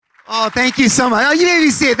Oh, thank you so much. Oh, you made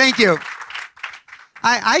me see it. Thank you.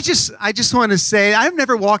 I just want to say I've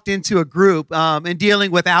never walked into a group and dealing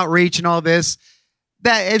with outreach and all this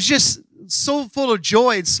that is just so full of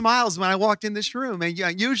joy and smiles when I walked in this room. And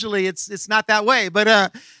usually it's not that way, but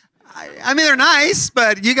I mean they're nice,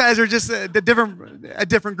 but you guys are just a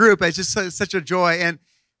different group. It's just such a joy, and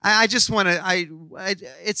I just want to.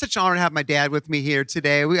 It's such an honor to have my dad with me here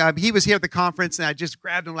today. He was here at the conference, and I just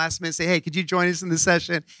grabbed him last minute and say, "Hey, could you join us in this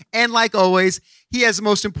session?" And like always, he has the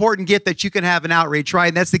most important gift that you can have in outreach, right?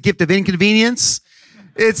 And that's the gift of inconvenience.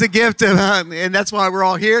 It's a gift of, and that's why we're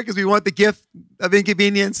all here, because we want the gift of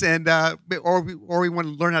inconvenience, and or we want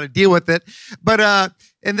to learn how to deal with it. But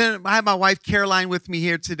and then I have my wife Caroline with me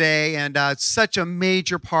here today, and it's such a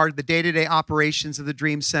major part of the day-to-day operations of the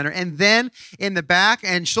Dream Center. And then in the back,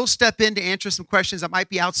 and she'll step in to answer some questions that might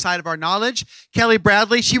be outside of our knowledge. Kelly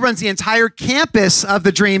Bradley, she runs the entire campus of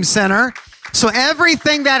the Dream Center, so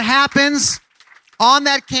everything that happens on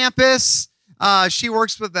that campus. She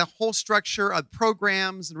works with the whole structure of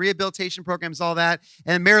programs and rehabilitation programs, all that.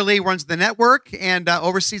 And Mary Lee runs the network and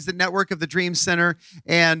oversees the network of the Dream Center.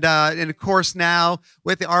 And of course, now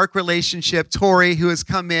with the ARC relationship, Tori, who has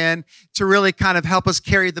come in to really kind of help us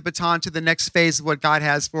carry the baton to the next phase of what God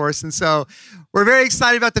has for us. And so we're very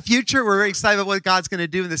excited about the future. We're very excited about what God's going to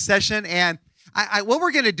do in this session. And what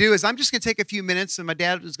we're going to do is I'm just going to take a few minutes, and my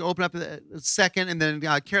dad is going to open up a second, and then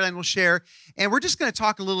Caroline will share. And we're just going to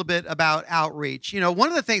talk a little bit about outreach. You know, one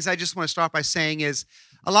of the things I just want to start by saying is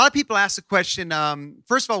a lot of people ask the question,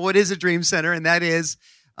 first of all, what is a Dream Center? And that is,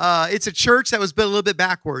 it's a church that was built a little bit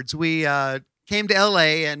backwards. We came to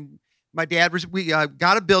L.A., and my dad, we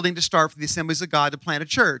got a building to start for the Assemblies of God to plant a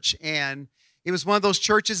church. And it was one of those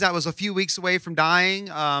churches that was a few weeks away from dying.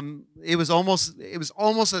 It was almost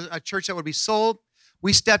a church that would be sold.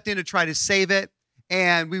 We stepped in to try to save it,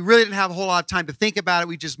 and we really didn't have a whole lot of time to think about it.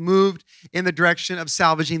 We just moved in the direction of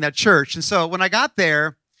salvaging that church. And so when I got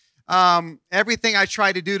there, everything I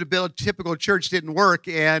tried to do to build a typical church didn't work,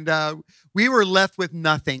 and we were left with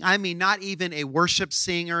nothing. I mean, not even a worship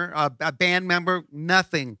singer, a band member,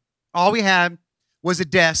 nothing. All we had was a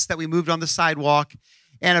desk that we moved on the sidewalk,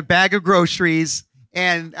 and a bag of groceries,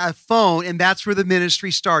 and a phone, and that's where the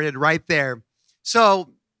ministry started, right there.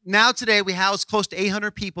 So now today we house close to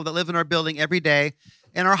 800 people that live in our building every day,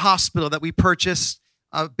 in our hospital that we purchased,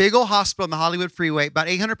 a big old hospital on the Hollywood Freeway, about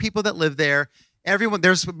 800 people that live there. Everyone,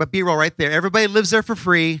 there's a B-roll right there. Everybody lives there for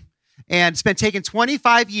free, and it's been taking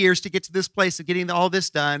 25 years to get to this place of getting all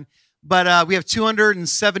this done. But we have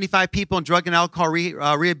 275 people in drug and alcohol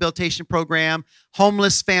rehabilitation program,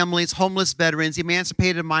 homeless families, homeless veterans,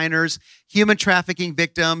 emancipated minors, human trafficking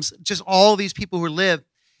victims, just all these people who live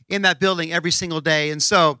in that building every single day. And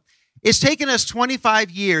so it's taken us 25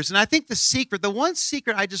 years. And I think the one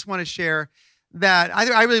secret I just want to share, that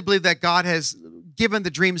I really believe that God has given the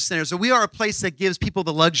Dream Center. So we are a place that gives people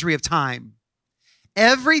the luxury of time.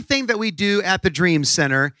 Everything that we do at the Dream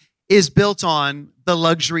Center is built on the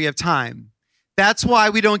luxury of time. That's why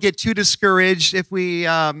we don't get too discouraged if we,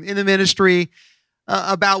 in the ministry,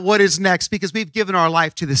 about what is next, because we've given our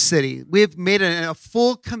life to the city. We've made a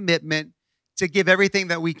full commitment to give everything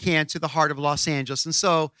that we can to the heart of Los Angeles. And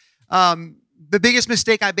so the biggest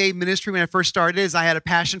mistake I made in ministry when I first started is I had a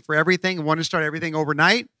passion for everything and wanted to start everything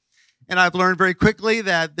overnight. And I've learned very quickly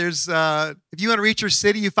that there's, if you want to reach your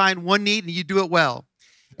city, you find one need and you do it well.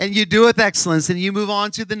 And you do it with excellence, and you move on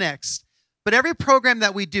to the next. But every program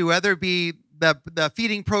that we do, whether it be the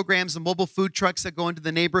feeding programs, the mobile food trucks that go into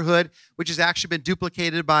the neighborhood, which has actually been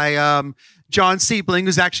duplicated by John Siebling,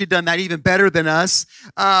 who's actually done that even better than us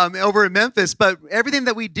over in Memphis. But everything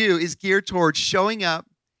that we do is geared towards showing up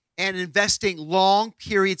and investing long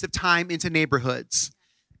periods of time into neighborhoods.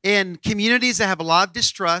 In communities that have a lot of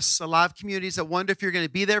distrust, a lot of communities that wonder if you're going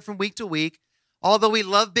to be there from week to week. Although we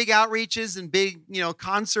love big outreaches and big,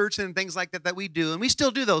 concerts and things like that we do, and we still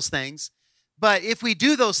do those things. But if we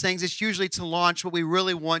do those things, it's usually to launch what we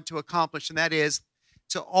really want to accomplish, and that is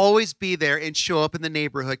to always be there and show up in the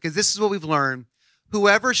neighborhood. Because this is what we've learned.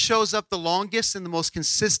 Whoever shows up the longest and the most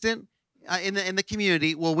consistent in the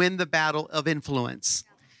community will win the battle of influence.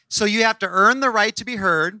 So you have to earn the right to be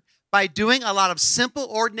heard by doing a lot of simple,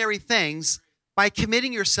 ordinary things, by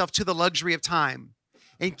committing yourself to the luxury of time.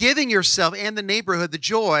 And giving yourself and the neighborhood the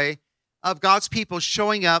joy of God's people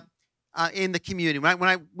showing up in the community.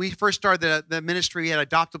 When we first started the ministry, we had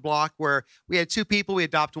Adopt a Block, where we had two people. We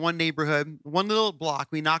adopted one neighborhood, one little block.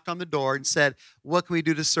 We knocked on the door and said, "What can we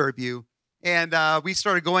do to serve you?" And we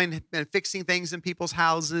started going and fixing things in people's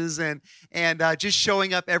houses and just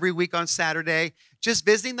showing up every week on Saturday, just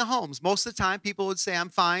visiting the homes. Most of the time, people would say,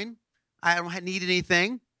 "I'm fine. I don't need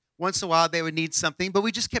anything." Once in a while, they would need something, but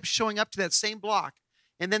we just kept showing up to that same block.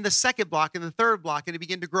 And then the second block and the third block, and it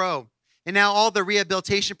began to grow. And now all the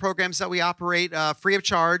rehabilitation programs that we operate free of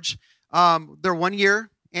charge, they're 1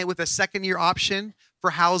 year and with a second-year option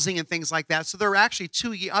for housing and things like that. So they're actually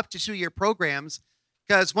up to 2-year programs.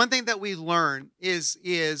 Because one thing that we learn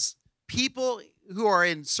is people who are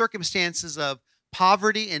in circumstances of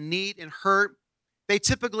poverty and need and hurt, they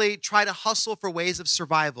typically try to hustle for ways of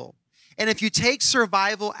survival. And if you take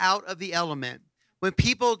survival out of the element, when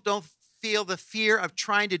people don't feel the fear of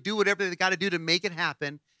trying to do whatever they got to do to make it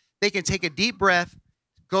happen, they can take a deep breath,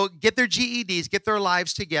 go get their GEDs, get their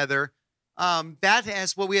lives together. That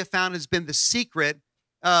is what we have found has been the secret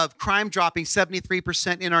of crime dropping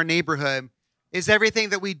 73% in our neighborhood, is everything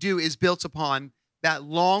that we do is built upon that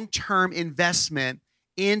long-term investment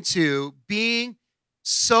into being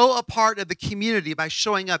so a part of the community by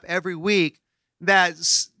showing up every week that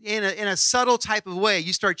in a subtle type of way,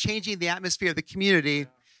 you start changing the atmosphere of the community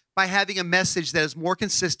by having a message that is more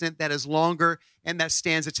consistent, that is longer, and that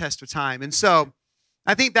stands the test of time. And so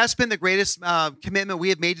I think that's been the greatest commitment we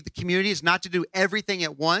have made to the community, is not to do everything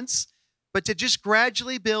at once, but to just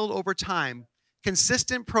gradually build over time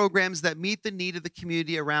consistent programs that meet the need of the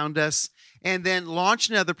community around us, and then launch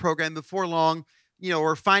another program before long.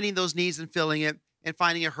 We're finding those needs and filling it, and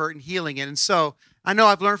finding a hurt and healing it. And so I know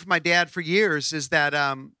I've learned from my dad for years is that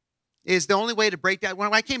is the only way to break that.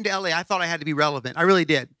 When I came to LA, I thought I had to be relevant. I really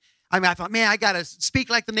did. I thought, man, I got to speak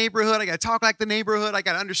like the neighborhood. I got to talk like the neighborhood. I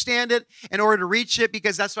got to understand it in order to reach it,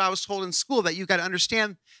 because that's what I was told in school, that you got to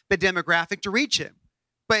understand the demographic to reach it.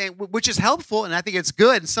 But which is helpful, and I think it's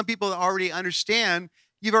good. And some people that already understand,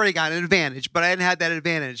 you've already got an advantage, but I didn't have that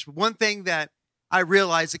advantage. One thing that I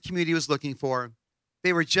realized the community was looking for,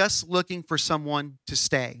 they were just looking for someone to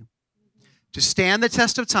stay, to stand the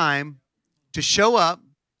test of time, to show up,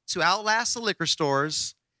 to outlast the liquor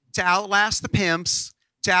stores, to outlast the pimps,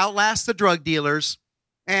 to outlast the drug dealers,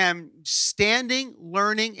 and standing,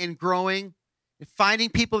 learning, and growing, and finding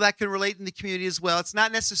people that can relate in the community as well. It's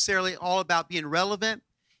not necessarily all about being relevant.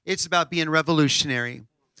 It's about being revolutionary.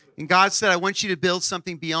 And God said, I want you to build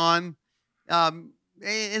something beyond. And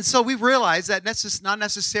so we've realized that that's not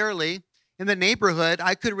necessarily in the neighborhood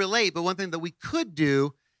I could relate, but one thing that we could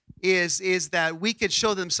do is that we could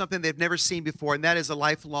show them something they've never seen before, and that is a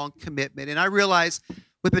lifelong commitment. And I realize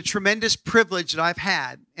with the tremendous privilege that I've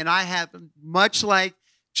had, and I have, much like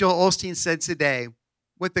Joel Osteen said today,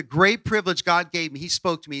 with the great privilege God gave me, he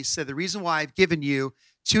spoke to me, he said, the reason why I've given you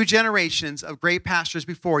 2 generations of great pastors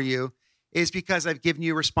before you is because I've given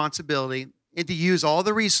you responsibility and to use all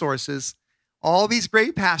the resources, all these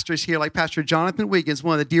great pastors here, like Pastor Jonathan Wiggins,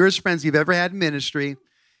 one of the dearest friends you've ever had in ministry,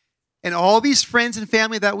 and all these friends and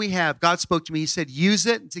family that we have. God spoke to me. He said, use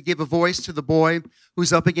it to give a voice to the boy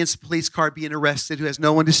who's up against a police car being arrested, who has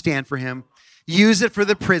no one to stand for him. Use it for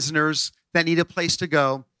the prisoners that need a place to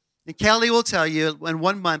go. And Kelly will tell you, in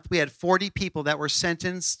 1 month, we had 40 people that were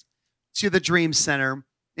sentenced to the Dream Center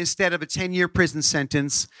instead of a 10-year prison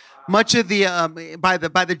sentence. Much of the by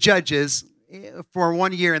the judges for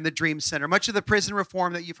 1 year in the Dream Center. Much of the prison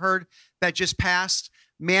reform that you've heard that just passed.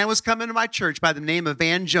 Man was coming to my church by the name of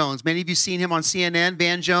Van Jones. Many of you seen him on CNN,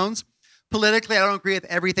 Van Jones. Politically, I don't agree with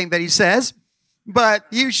everything that he says, but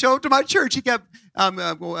he showed up to my church. He kept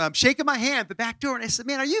shaking my hand at the back door, and I said,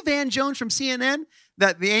 man, are you Van Jones from CNN?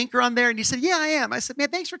 The anchor on there? And he said, yeah, I am. I said, man,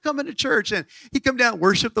 thanks for coming to church. And he come down,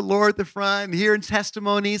 worship the Lord at the front, and hearing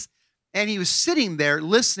testimonies. And he was sitting there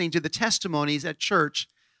listening to the testimonies at church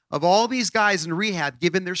of all these guys in rehab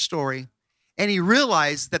giving their story. And he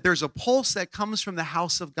realized that there's a pulse that comes from the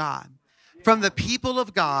house of God, from the people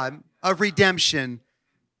of God, of redemption.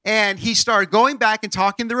 And he started going back and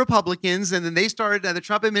talking to the Republicans, and then they started, the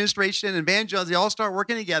Trump administration and Van Jones, they all started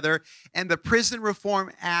working together, and the Prison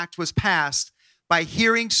Reform Act was passed by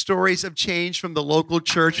hearing stories of change from the local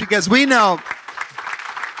church, because we know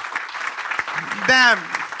that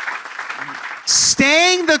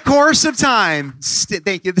staying the course of time,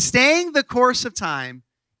 staying the course of time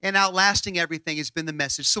and outlasting everything has been the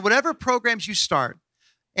message. So whatever programs you start,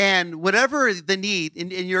 and whatever the need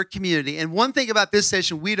in your community. And one thing about this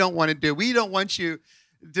session we don't want to do, we don't want you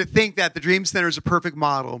to think that the Dream Center is a perfect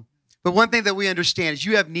model. But one thing that we understand is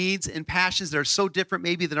you have needs and passions that are so different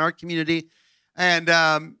maybe than our community. And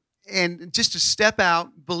just to step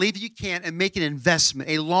out, believe you can, and make an investment.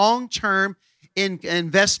 A long-term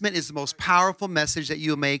investment is the most powerful message that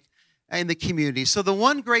you'll make in the community. So the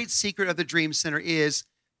one great secret of the Dream Center is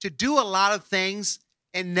to do a lot of things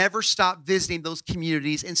and never stop visiting those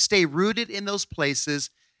communities and stay rooted in those places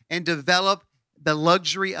and develop the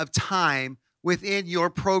luxury of time within your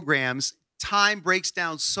programs. Time breaks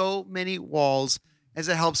down so many walls as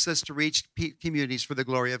it helps us to reach communities for the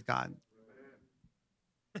glory of God.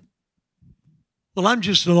 Well, I'm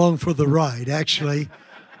just along for the ride, actually.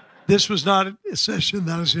 This was not a session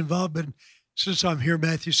that I was involved in. Since I'm here,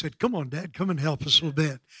 Matthew said, come on, Dad, come and help us a little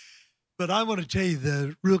bit. But I want to tell you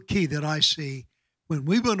the real key that I see. When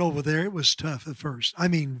we went over there, it was tough at first. I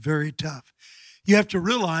mean, very tough. You have to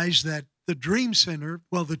realize that the Dream Center,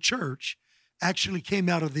 well, the church, actually came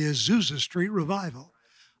out of the Azusa Street Revival.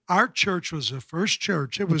 Our church was the first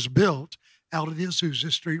church that was built out of the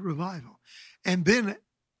Azusa Street Revival. And then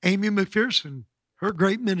Amy McPherson, her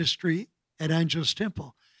great ministry at Angelus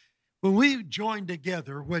Temple. When we joined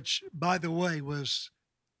together, which, by the way, was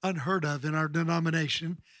unheard of in our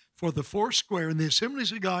denomination, for the Foursquare and the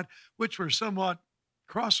Assemblies of God, which were somewhat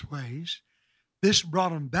crossways, this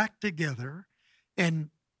brought them back together, and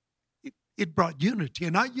it brought unity.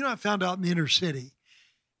 And I found out in the inner city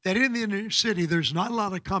that in the inner city, there's not a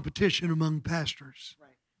lot of competition among pastors.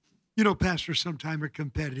 Right. You know, pastors sometimes are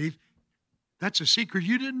competitive. That's a secret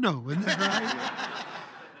you didn't know, isn't that right?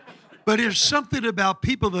 But there's something about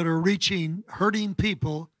people that are reaching hurting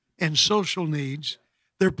people and social needs.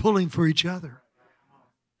 They're pulling for each other.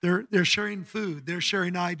 They're sharing food. They're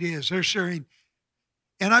sharing ideas. They're sharing.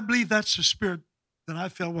 And I believe that's the spirit that I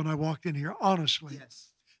felt when I walked in here, honestly. Yes.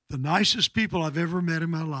 The nicest people I've ever met in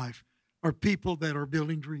my life are people that are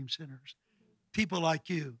building dream centers. People like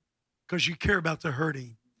you, because you care about the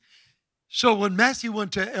hurting. So when Matthew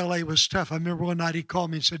went to L.A., it was tough. I remember one night he called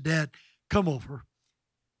me and said, Dad, come over.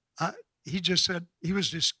 He just said he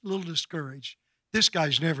was just a little discouraged. This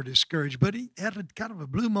guy's never discouraged, but he had a kind of a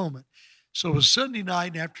blue moment. So it was Sunday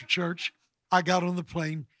night after church. I got on the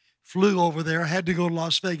plane, flew over there. I had to go to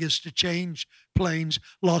Las Vegas to change planes.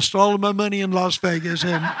 Lost all of my money in Las Vegas.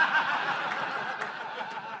 And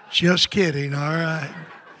just kidding, all right.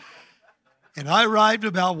 And I arrived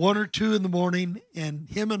about 1 or 2 in the morning, and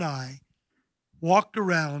him and I walked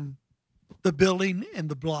around the building and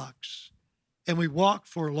the blocks. And we walked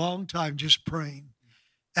for a long time just praying,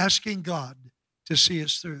 asking God to see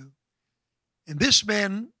us through. And this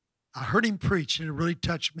man, I heard him preach, and it really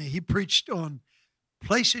touched me. He preached on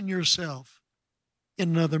placing yourself in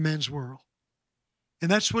another man's world.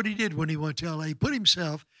 And that's what he did when he went to L.A. He put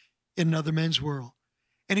himself in another man's world.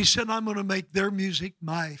 And he said, I'm going to make their music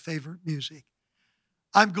my favorite music.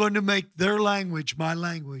 I'm going to make their language my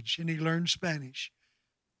language. And he learned Spanish.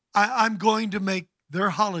 I'm going to make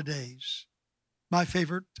their holidays my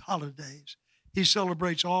favorite holidays. He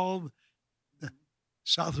celebrates all the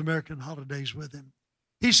South American holidays with him.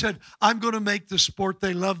 He said, I'm going to make the sport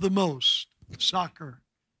they love the most, soccer.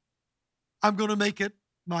 I'm going to make it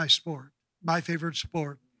my sport, my favorite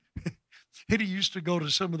sport. And he used to go to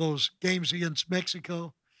some of those games against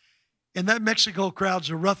Mexico. And that Mexico crowd's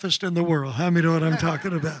the roughest in the world. How many know what I'm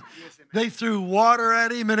talking about? They threw water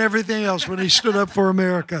at him and everything else when he stood up for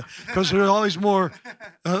America, because there was always more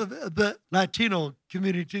the Latino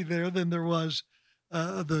community there than there was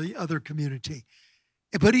the other community.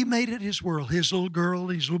 But he made it his world. His little girl,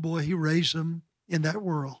 his little boy, he raised them in that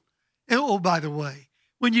world. And oh, by the way,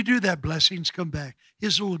 when you do that, blessings come back.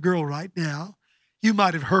 His little girl right now, you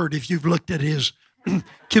might have heard if you've looked at his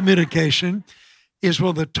communication, is one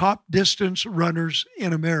of the top distance runners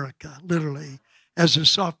in America, literally. As a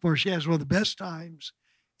sophomore, she has one of the best times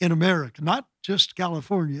in America, not just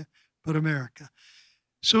California, but America.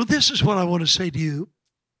 So this is what I want to say to you.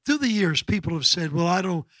 Through the years, people have said,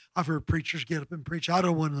 well, I've heard preachers get up and preach, I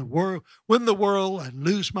don't want to win the world and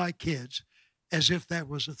lose my kids, as if that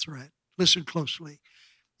was a threat. Listen closely.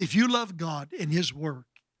 If you love God and His work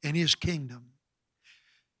and His kingdom,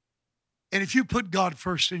 and if you put God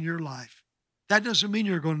first in your life, that doesn't mean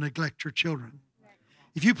you're going to neglect your children.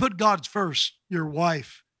 If you put God first, your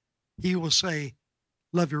wife, He will say,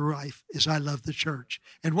 love your wife as I love the church.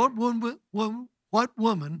 And what woman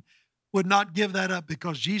would not give that up,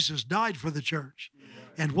 because Jesus died for the church?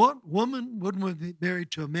 And what woman wouldn't be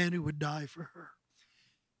married to a man who would die for her?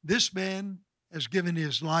 This man has given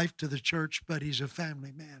his life to the church, but he's a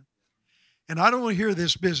family man. And I don't want to hear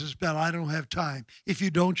this business about I don't have time. If you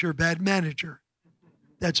don't, you're a bad manager.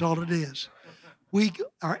 That's all it is. We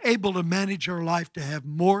are able to manage our life to have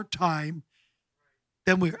more time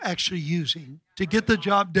than we're actually using to get the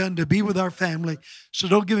job done, to be with our family. So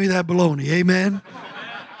don't give me that baloney. Amen?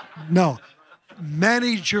 No.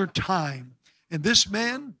 Manage your time. And this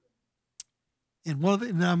man, and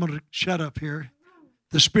I'm going to shut up here.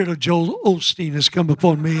 The spirit of Joel Osteen has come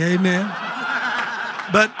upon me. Amen?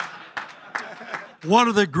 But one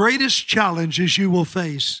of the greatest challenges you will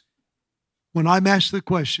face when I'm asked the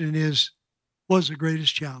question is, what's the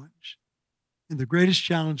greatest challenge? And the greatest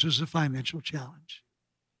challenge is a financial challenge.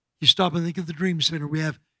 You stop and think of the Dream Center. We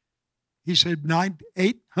have, he said,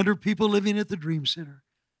 800 people living at the Dream Center.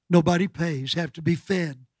 Nobody pays, have to be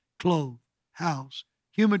fed, clothed, housed.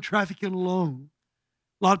 Human trafficking alone.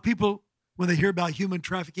 A lot of people, when they hear about human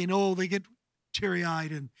trafficking, they get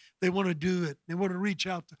teary-eyed and they want to do it. They want to reach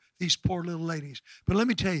out to these poor little ladies. But let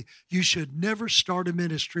me tell you, you should never start a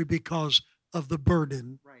ministry because of the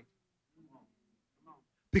burden. Right.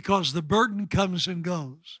 Because the burden comes and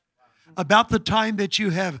goes. About the time that you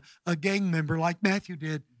have a gang member, like Matthew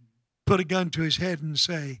did, put a gun to his head and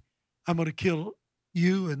say, I'm going to kill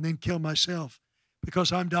you and then kill myself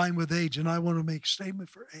because I'm dying with AIDS and I want to make a statement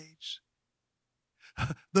for AIDS.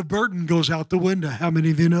 The burden goes out the window. How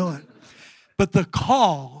many of you know it? But the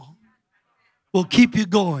call will keep you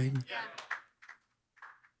going.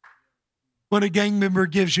 When a gang member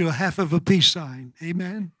gives you a half of a peace sign,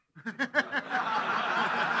 amen?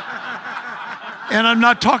 And I'm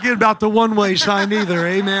not talking about the one-way sign either,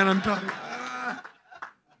 amen? I'm talking.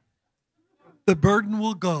 The burden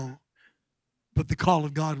will go, but the call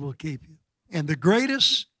of God will keep you. And the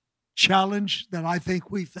greatest challenge that I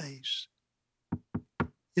think we face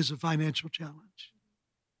is a financial challenge.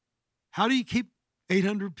 How do you keep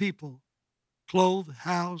 800 people clothed,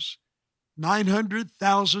 housed,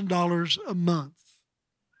 $900,000 a month?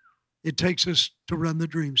 It takes us to run the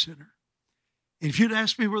Dream Center. And if you'd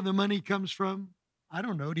ask me where the money comes from, I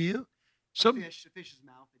don't know, do you? A fish's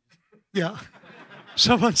mouth. Yeah.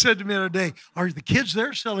 Someone said to me the other day, are the kids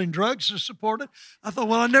there selling drugs to support it? I thought,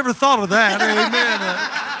 well, I never thought of that. Amen.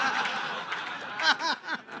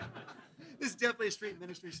 This is definitely a street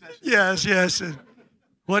ministry session. Yes. And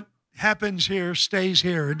what happens here stays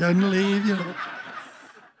here. It doesn't leave,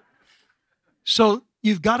 So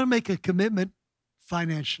you've got to make a commitment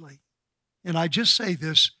financially. And I just say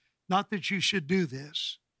this, not that you should do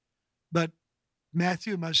this, but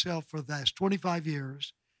Matthew and myself for the last 25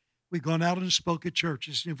 years, we've gone out and spoke at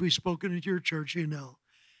churches. And if we've spoken at your church,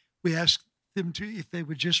 we asked them if they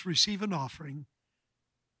would just receive an offering.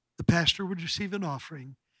 The pastor would receive an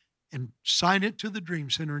offering and sign it to the Dream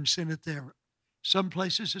Center and send it there. Some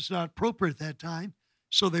places it's not appropriate at that time,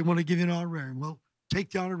 so they want to give you an honorarium. Well, take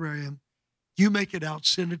the honorarium, you make it out,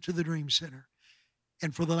 send it to the Dream Center.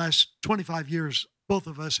 And for the last 25 years, both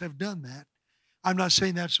of us have done that. I'm not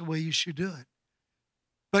saying that's the way you should do it.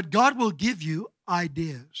 But God will give you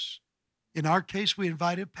ideas. In our case, we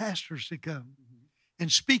invited pastors to come and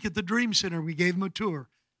speak at the Dream Center. We gave them a tour.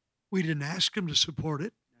 We didn't ask them to support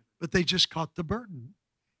it, but they just caught the burden.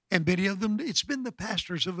 And many of them, it's been the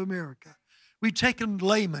pastors of America. We've taken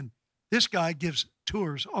laymen. This guy gives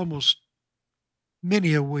tours almost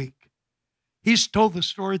many a week. He's told the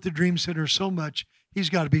story at the Dream Center so much, he's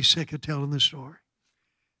got to be sick of telling the story.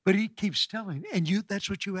 But he keeps telling, and that's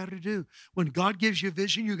what you got to do. When God gives you a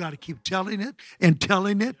vision, you got to keep telling it and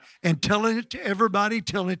telling it and telling it to everybody,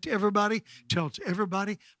 telling it to everybody, tell it to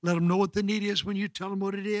everybody. Let them know what the need is when you tell them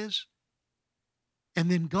what it is. And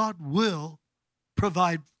then God will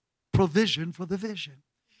provide provision for the vision.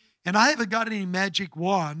 And I haven't got any magic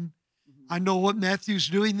wand. I know what Matthew's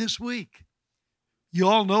doing this week. You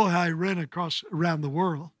all know how I ran around the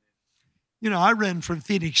world. I ran from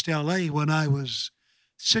Phoenix to LA when I was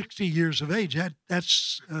 60 years of age.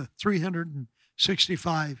 That's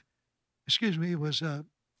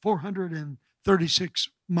 436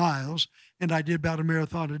 miles, and I did about a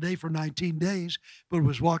marathon a day for 19 days, but it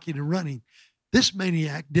was walking and running. This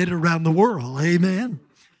maniac did it around the world, amen?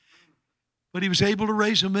 But he was able to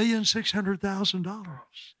raise $1,600,000.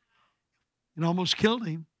 It almost killed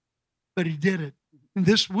him, but he did it. And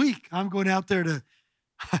this week, I'm going out there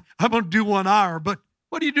I'm going to do 1 hour, but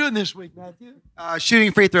what are you doing this week, Matthew?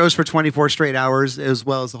 Shooting free throws for 24 straight hours, as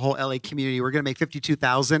well as the whole LA community. We're going to make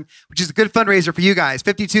 $52,000, which is a good fundraiser for you guys.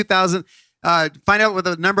 $52,000. Find out what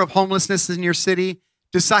the number of homelessness in your city.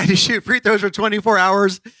 Decide to shoot free throws for 24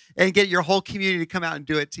 hours and get your whole community to come out and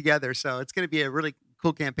do it together. So it's going to be a really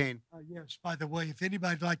cool campaign. Yes. By the way, if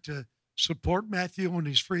anybody'd like to support Matthew on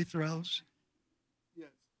his free throws, yes,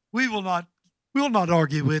 we will not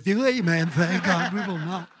argue with you. Amen. Thank God, we will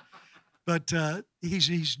not. But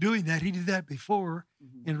he's doing that. He did that before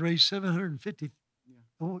and raised $750,000. Yeah.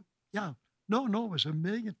 Oh, yeah. No, it was $1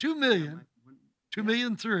 million, $2 million, $2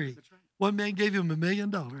 million, $3 million. Right. One man gave him $1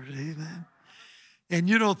 million. Amen. And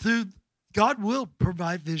God will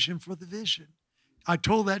provide vision for the vision. I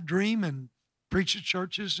told that dream and preached at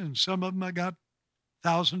churches, and some of them I got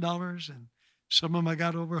 $1,000, and some of them I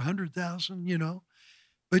got over $100,000.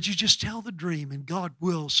 But you just tell the dream, and God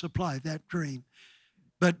will supply that dream.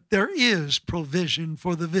 But there is provision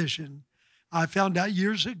for the vision. I found out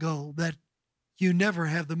years ago that you never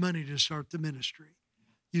have the money to start the ministry.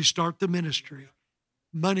 You start the ministry,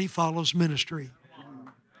 money follows ministry.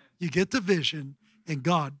 You get the vision, and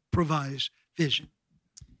God provides vision.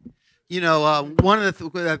 You know, one of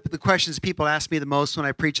the questions people ask me the most when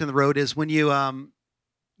I preach on the road is when you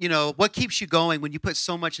know, what keeps you going when you put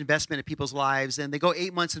so much investment in people's lives and they go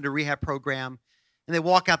 8 months into a rehab program and they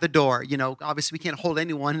walk out the door. You know, obviously we can't hold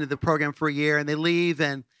anyone into the program for a year and they leave,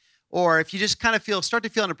 or if you just kind of start to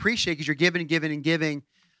feel unappreciated because you're giving and giving and giving.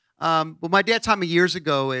 What my dad taught me years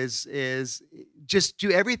ago is just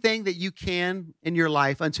do everything that you can in your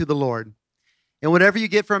life unto the Lord. And whatever you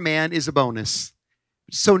get from man is a bonus.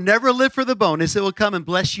 So never live for the bonus. It will come and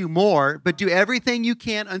bless you more, but do everything you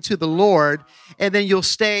can unto the Lord, and then you'll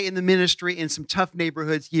stay in the ministry in some tough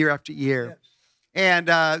neighborhoods year after year. Yes.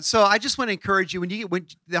 And so I just want to encourage you, when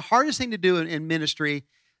the hardest thing to do in ministry,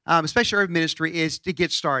 especially urban ministry, is to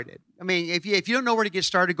get started. I mean, if you don't know where to get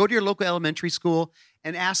started, go to your local elementary school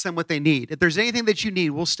and ask them what they need. If there's anything that you need,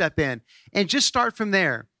 we'll step in. And just start from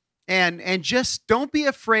there. And just don't be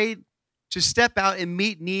afraid to step out and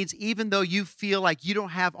meet needs, even though you feel like you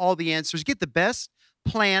don't have all the answers. Get the best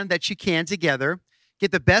plan that you can together.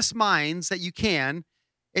 Get the best minds that you can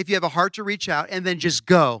if you have a heart to reach out, and then just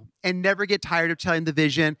go and never get tired of telling the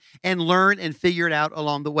vision and learn and figure it out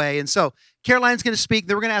along the way. And so Caroline's going to speak.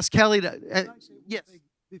 Then we're going to ask Kelly to, yes.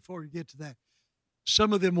 Before we get to that,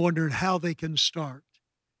 some of them wondering how they can start.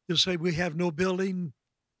 You'll say, we have no building.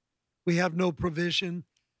 We have no provision.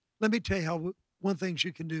 Let me tell you how one thing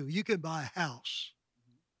you can do. You can buy a house.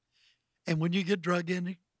 And when you get drug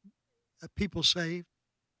in, people saved,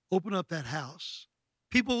 open up that house.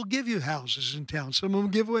 People will give you houses in town. Some of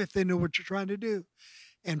them give away if they know what you're trying to do.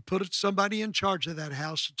 And put somebody in charge of that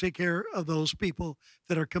house to take care of those people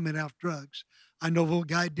that are coming out of drugs. I know a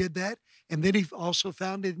guy did that. And then he also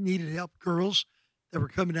found it needed help girls that were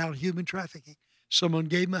coming out of human trafficking. Someone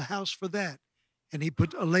gave him a house for that. And he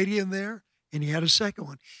put a lady in there, and he had a second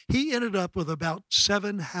one. He ended up with about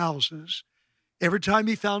 7 houses. Every time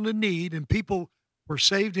he found a need and people were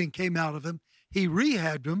saved and came out of them, he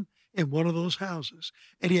rehabbed them in one of those houses.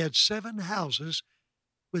 And he had 7 houses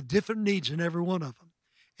with different needs in every one of them.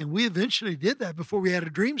 And we eventually did that before we had a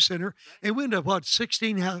Dream Center. And we ended up,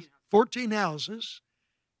 14 houses.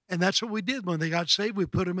 And that's what we did when they got saved. We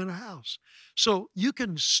put them in a house. So you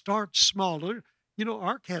can start smaller. You know,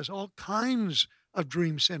 ARC has all kinds of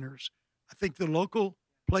Dream Centers. I think the local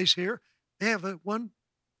place here, they have one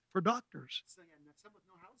for doctors. So, yeah, some with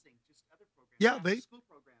no housing, just other programs. Yeah, school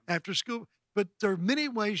programs. After school. But there are many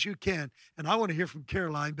ways you can. And I want to hear from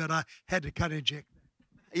Caroline, but I had to kind of inject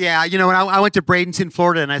that. Yeah, you know, when I went to Bradenton,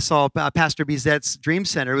 Florida, and I saw Pastor Bizet's Dream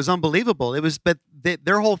Center, it was unbelievable. But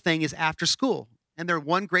their whole thing is after school. And their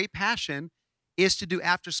one great passion is to do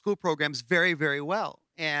after school programs very, very well.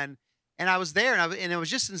 And I was there, and I was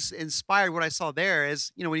just inspired. What I saw there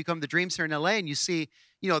is, you know, when you come to the Dream Center in LA and you see,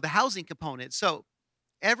 you know, the housing component. So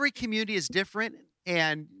every community is different,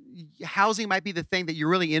 and housing might be the thing that you're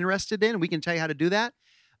really interested in, and we can tell you how to do that.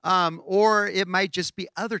 Or it might just be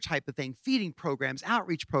other type of thing, feeding programs,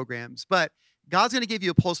 outreach programs. But God's going to give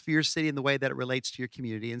you a pulse for your city in the way that it relates to your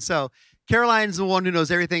community. And so Caroline's the one who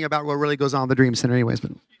knows everything about what really goes on in the Dream Center anyways.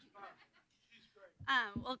 But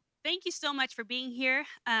well, thank you so much for being here.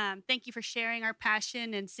 Thank you for sharing our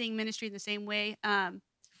passion and seeing ministry in the same way. And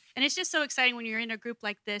it's just so exciting when you're in a group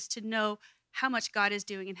like this to know how much God is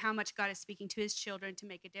doing and how much God is speaking to his children to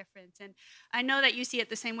make a difference. And I know that you see it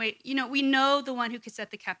the same way. You know, we know the one who could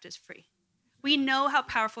set the captives free. We know how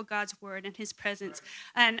powerful God's word and his presence.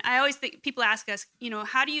 And I always think people ask us, you know,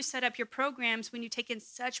 how do you set up your programs when you take in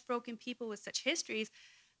such broken people with such histories?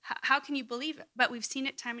 How can you believe it? But we've seen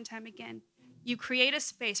it time and time again. You create a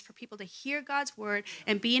space for people to hear God's word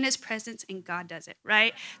and be in his presence, and God does it,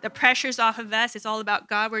 right? The pressure's off of us. It's all about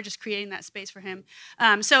God. We're just creating that space for him.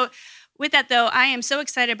 So with that, though, I am so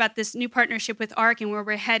excited about this new partnership with ARC and where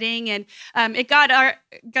we're heading. And it got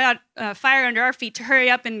fire under our feet to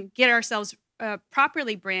hurry up and get ourselves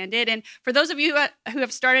properly branded. And for those of you who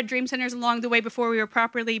have started Dream Centers along the way before we were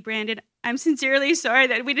properly branded, I'm sincerely sorry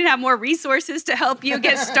that we didn't have more resources to help you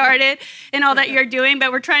get started in all that you're doing,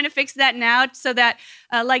 but we're trying to fix that now so that,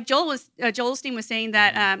 like Joel Osteen was saying,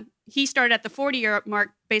 that he started at the 40-year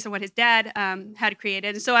mark based on what his dad had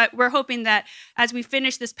created. And so we're hoping that as we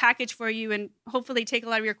finish this package for you and hopefully take a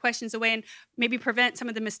lot of your questions away and maybe prevent some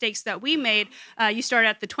of the mistakes that we made, you start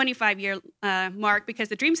at the 25-year mark, because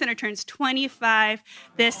the Dream Center turns 25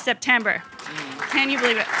 this September. Can you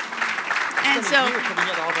believe it? And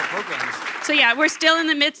so yeah, we're still in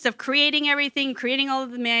the midst of creating everything, creating all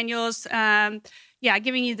of the manuals,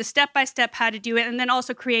 giving you the step-by-step how to do it, and then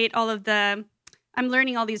also create all of the I'm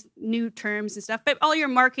learning all these new terms and stuff, but all your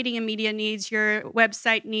marketing and media needs, your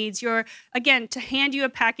website needs, again, to hand you a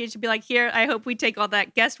package to be like, here, I hope we take all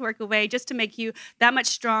that guesswork away just to make you that much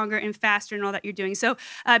stronger and faster in all that you're doing. So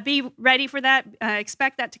be ready for that.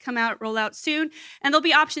 Expect that to come out, roll out soon. And there'll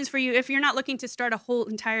be options for you if you're not looking to start a whole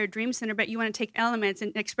entire Dream Center, but you want to take elements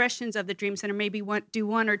and expressions of the Dream Center, maybe do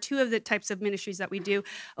one or two of the types of ministries that we do.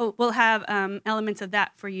 We'll have elements of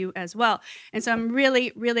that for you as well. And so I'm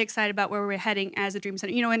really, really excited about where we're heading as a Dream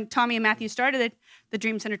Center. You know, when Tommy and Matthew started the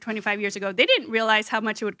Dream Center 25 years ago, they didn't realize how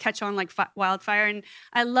much it would catch on like wildfire. And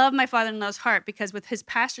I love my father-in-law's heart because with his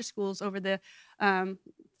pastor schools over the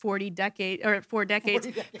 4 decades. 4 decades.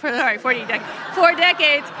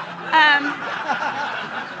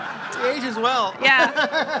 Age as well.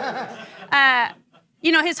 Yeah.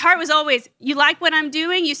 You know, his heart was always, you like what I'm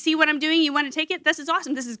doing, you see what I'm doing, you want to take it? This is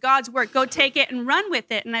awesome. This is God's work. Go take it and run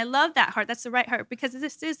with it. And I love that heart. That's the right heart because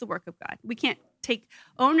this is the work of God. We can't take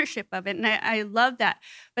ownership of it. And I love that.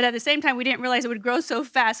 But at the same time, we didn't realize it would grow so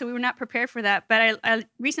fast, so we were not prepared for that. But I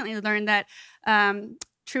recently learned that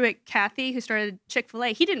Truett Cathy, who started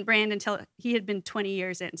Chick-fil-A, he didn't brand until he had been 20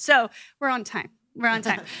 years in. So we're on time.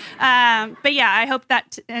 But yeah, I hope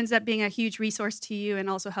that ends up being a huge resource to you and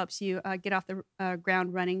also helps you get off the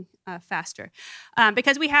ground running faster.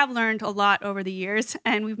 Because we have learned a lot over the years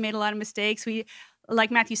and we've made a lot of mistakes.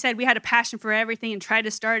 Like Matthew said, we had a passion for everything and tried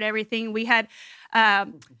to start everything. We had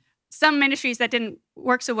some ministries that didn't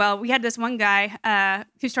work so well. We had this one guy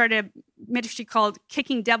who started a ministry called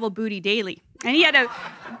Kicking Devil Booty Daily. And he had a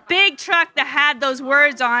big truck that had those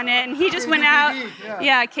words on it, and he just went out.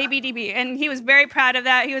 Yeah, KBDB. And he was very proud of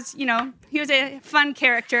that. He was a fun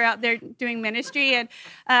character out there doing ministry. And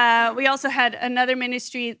we also had another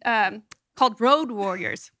ministry called Road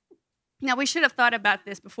Warriors. Now, we should have thought about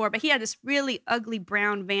this before, but he had this really ugly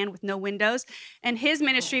brown van with no windows, and his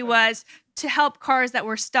ministry was to help cars that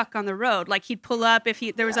were stuck on the road. Like he'd pull up if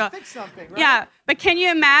there was fix something, right? Yeah, but can you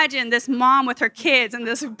imagine this mom with her kids and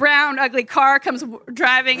this brown ugly car comes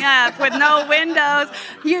driving up with no windows?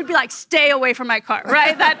 You'd be like, stay away from my car,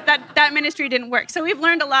 right? That ministry didn't work. So we've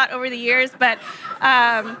learned a lot over the years, but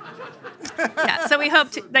yeah, so we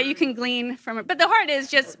hope that you can glean from it. But the heart is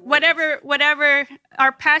just whatever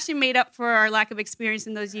our passion made up for our lack of experience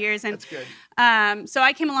in those years. And that's good. So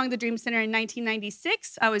I came along the Dream Center in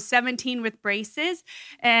 1996. I was 17 with braces.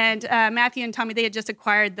 And Matthew and Tommy, they had just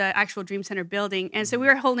acquired the actual Dream Center building. And so we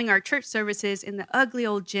were holding our church services in the ugly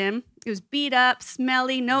old gym. It was beat up,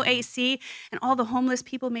 smelly, no AC. And all the homeless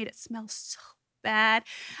people made it smell so bad.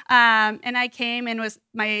 And I came and was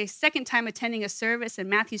my second time attending a service, and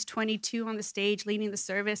Matthew's 22 on the stage leading the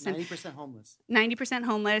service. 90% homeless. 90%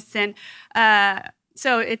 homeless. And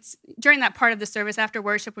so it's during that part of the service after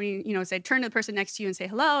worship when you say, turn to the person next to you and say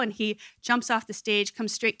hello. And he jumps off the stage,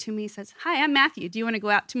 comes straight to me, says, hi, I'm Matthew. Do you want to go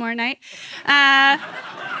out tomorrow night? Yeah.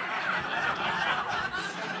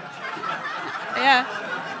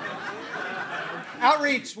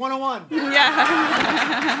 Outreach 101.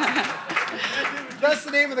 Yeah. That's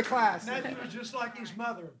the name of the class. Matthew was just like his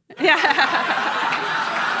mother. Yeah.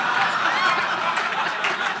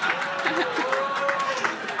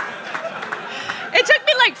 It took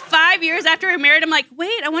me like 5 years after I married. I'm like,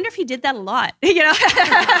 wait, I wonder if he did that a lot. Yeah.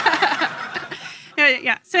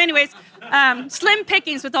 So anyways, slim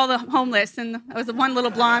pickings with all the homeless, and I was the one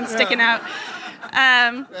little blonde sticking out.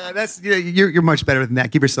 You're much better than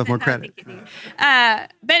that. Give yourself more credit. Thank you.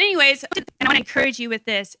 But anyways, and I want to encourage you with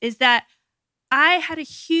this, is that I had a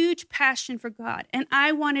huge passion for God, and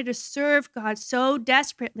I wanted to serve God so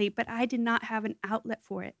desperately, but I did not have an outlet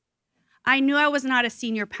for it. I knew I was not a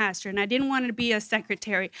senior pastor, and I didn't want to be a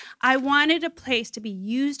secretary. I wanted a place to be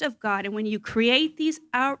used of God, and when you create these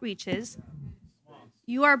outreaches,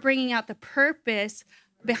 you are bringing out the purpose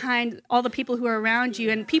behind all the people who are around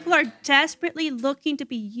you, and people are desperately looking to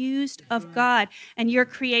be used of God, and you're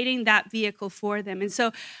creating that vehicle for them. And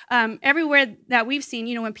so everywhere that we've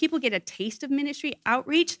seen, when people get a taste of ministry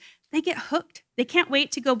outreach, they get hooked. They can't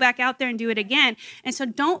wait to go back out there and do it again. And so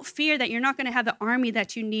don't fear that you're not going to have the army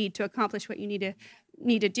that you need to accomplish what you need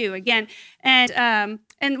to do again. And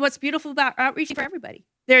what's beautiful about outreach for everybody.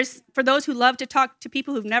 There's, for those who love to talk to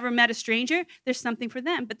people who've never met a stranger, there's something for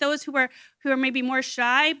them. But those who are maybe more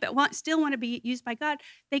shy but still want to be used by God,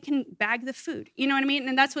 they can bag the food. You know what I mean?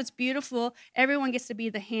 And that's what's beautiful. Everyone gets to be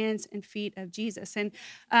the hands and feet of Jesus. And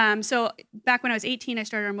so back when I was 18, I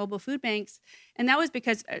started our mobile food banks. And that was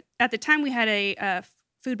because at the time we had a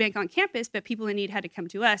food bank on campus, but people in need had to come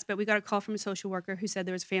to us. But we got a call from a social worker who said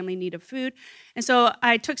there was a family in need of food. And so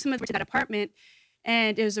I took some of them to that apartment.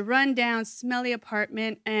 And it was a rundown, smelly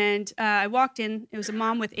apartment. And I walked in. It was a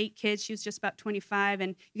mom with 8 kids. She was just about 25.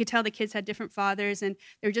 And you could tell the kids had different fathers. And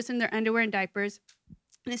they were just in their underwear and diapers.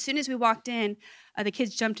 And as soon as we walked in, the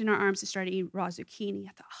kids jumped in our arms and started eating raw zucchini.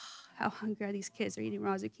 I thought, oh, how hungry are these kids? They're eating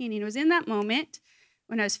raw zucchini. And it was in that moment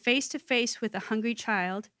when I was face to face with a hungry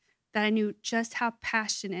child that I knew just how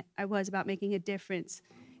passionate I was about making a difference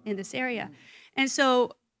in this area. And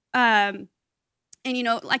so, like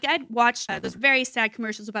I'd watched those very sad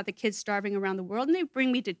commercials about the kids starving around the world, and they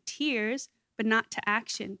bring me to tears, but not to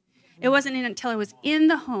action. It wasn't until I was in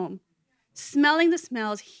the home, smelling the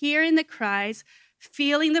smells, hearing the cries,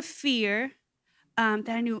 feeling the fear, that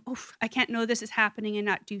I knew, I can't know this is happening and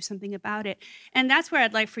not do something about it. And that's where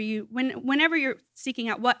I'd like for you, whenever you're seeking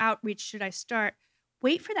out what outreach should I start,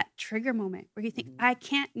 wait for that trigger moment where you think, I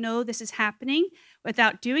can't know this is happening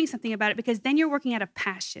without doing something about it, because then you're working out of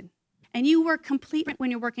passion. And you work completely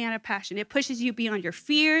when you're working out of passion. It pushes you beyond your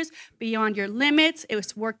fears, beyond your limits. It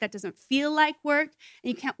was work that doesn't feel like work,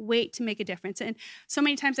 and you can't wait to make a difference. And so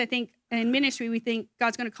many times I think in ministry, we think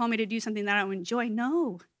God's going to call me to do something that I don't enjoy.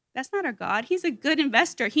 No, that's not our God. He's a good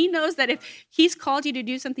investor. He knows that if he's called you to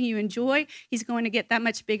do something you enjoy, he's going to get that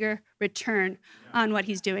much bigger return on what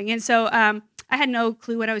he's doing. And so I had no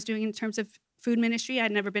clue what I was doing in terms of food ministry.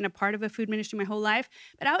 I'd never been a part of a food ministry my whole life,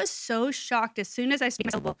 but I was so shocked as soon as I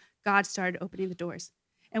started, God started opening the doors.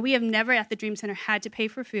 And we have never at the Dream Center had to pay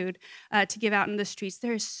for food to give out in the streets.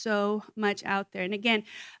 There is so much out there. And again,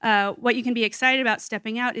 what you can be excited about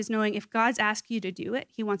stepping out is knowing if God's asked you to do it,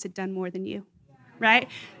 he wants it done more than you, right?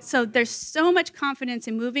 So there's so much confidence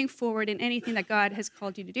in moving forward in anything that God has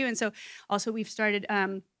called you to do. And so also we've started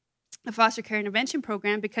a foster care intervention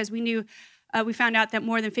program because we knew we found out that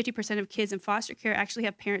more than 50% of kids in foster care actually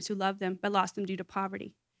have parents who love them but lost them due to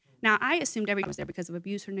poverty. Now, I assumed everyone was there because of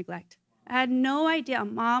abuse or neglect. I had no idea a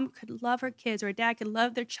mom could love her kids or a dad could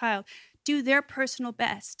love their child, do their personal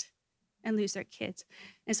best, and lose their kids.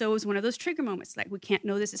 And so it was one of those trigger moments, like we can't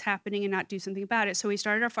know this is happening and not do something about it. So we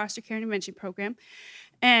started our foster care intervention program.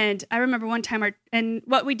 And I remember one time,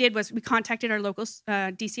 what we did was we contacted our local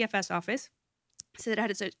DCFS office, so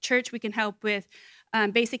that as a church we can help with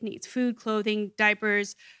basic needs, food, clothing,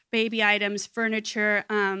 diapers, baby items, furniture,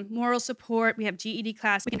 moral support. We have GED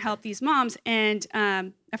class. We can help these moms. And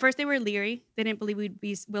at first they were leery. They didn't believe we'd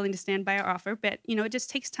be willing to stand by our offer. But, it just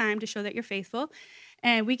takes time to show that you're faithful.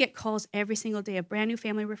 And we get calls every single day of brand new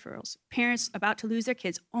family referrals, parents about to lose their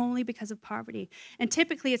kids only because of poverty. And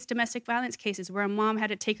typically it's domestic violence cases where a mom had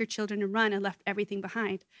to take her children and run and left everything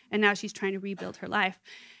behind. And now she's trying to rebuild her life.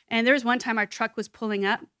 And there was one time our truck was pulling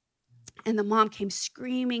up, and the mom came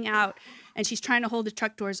screaming out, and she's trying to hold the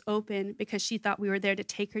truck doors open because she thought we were there to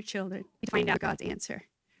take her children to find out God's answer.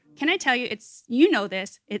 Can I tell you, it's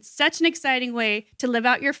such an exciting way to live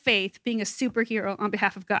out your faith, being a superhero on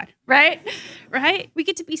behalf of God, right? Right? We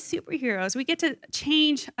get to be superheroes. We get to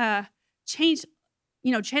change,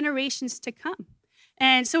 generations to come.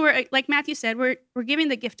 And so we're, like Matthew said, we're giving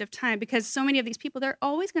the gift of time because so many of these people, they're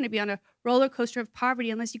always going to be on a roller coaster of poverty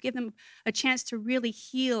unless you give them a chance to really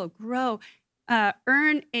heal, grow,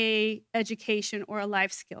 earn a education or a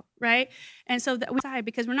life skill, right? And so that we decide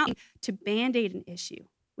because we're not to Band-Aid an issue.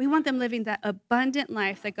 We want them living that abundant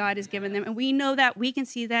life that God has given them. And we know that, we can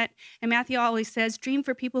see that. And Matthew always says, dream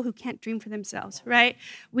for people who can't dream for themselves, right?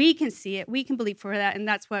 We can see it. We can believe for that. And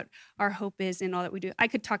that's what our hope is in all that we do. I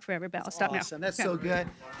could talk forever, but I'll stop awesome. now. That's so good.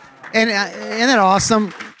 And isn't that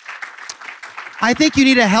awesome? I think you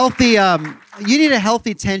need a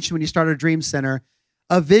healthy tension when you start a Dream Center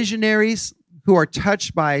of visionaries who are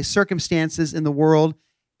touched by circumstances in the world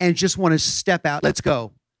and just want to step out. Let's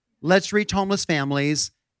go. Let's reach homeless families.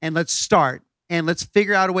 And let's start, and let's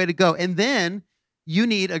figure out a way to go. And then you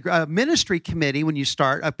need a ministry committee when you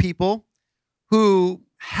start of people who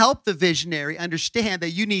help the visionary understand that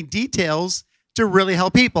you need details to really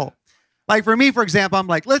help people. Like for me, for example, I'm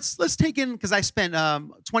like, let's take in, because I spent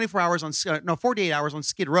 48 hours on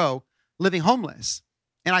Skid Row living homeless.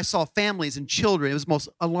 And I saw families and children. It was the most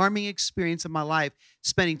alarming experience of my life,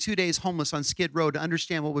 spending 2 days homeless on Skid Row to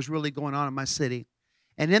understand what was really going on in my city.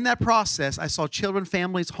 And in that process, I saw children,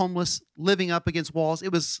 families, homeless, living up against walls.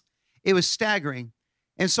 It was staggering.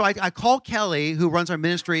 And so I called Kelly, who runs our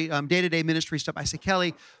ministry, day-to-day ministry stuff. I said,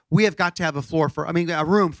 Kelly, we have got to have a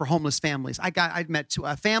room for homeless families. I met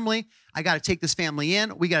a family. I got to take this family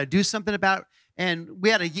in. We got to do something about it. And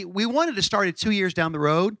we wanted to start it 2 years down the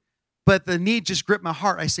road, but the need just gripped my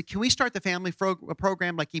heart. I said, can we start the family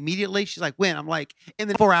program like immediately? She's like, when? I'm like, in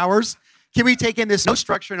the 4 hours. Can we take in this? No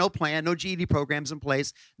structure, no plan, no GED programs in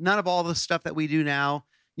place, none of all the stuff that we do now,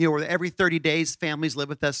 where every 30 days families live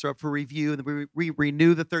with us, they're up for review, and we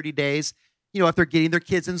renew the 30 days. if they're getting their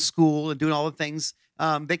kids in school and doing all the things,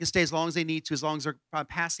 they can stay as long as they need to, as long as they're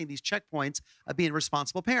passing these checkpoints of being a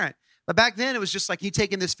responsible parent. But back then, it was just like, you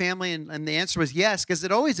taking this family, and the answer was yes, because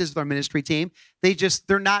it always is with our ministry team.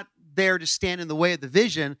 They're not there to stand in the way of the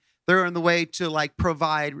vision. They're in the way to like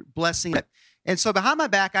provide blessing. And so behind my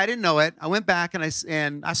back, I didn't know it. I went back and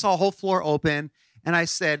I saw a whole floor open. And I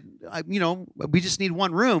said, we just need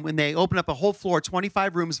one room. And they opened up a whole floor,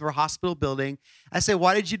 25 rooms for a hospital building. I said,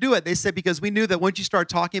 why did you do it? They said, because we knew that once you start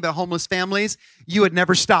talking about homeless families, you would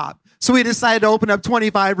never stop. So we decided to open up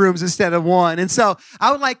 25 rooms instead of one. And so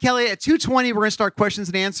I would like, Kelly, at 2:20, we're going to start questions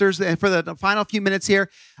and answers. And for the final few minutes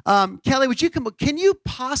here, Kelly, can you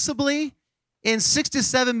possibly, in 6 to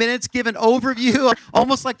 7 minutes, give an overview,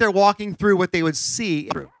 almost like they're walking through what they would see?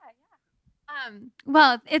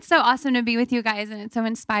 Well, it's so awesome to be with you guys, and it's so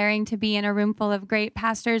inspiring to be in a room full of great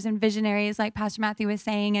pastors and visionaries, like Pastor Matthew was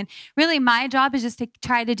saying. And really, my job is just to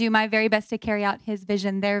try to do my very best to carry out his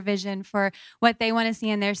vision, their vision for what they want to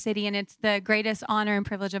see in their city. And it's the greatest honor and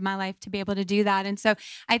privilege of my life to be able to do that. And so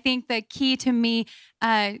I think the key to me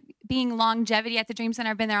being longevity at the Dream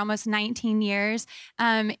Center, I've been there almost 19 years,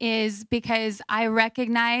 is because I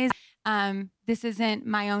recognize this isn't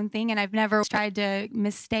my own thing, and I've never tried to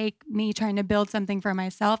mistake me trying to build something for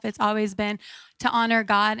myself. It's always been to honor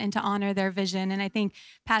God and to honor their vision. And I think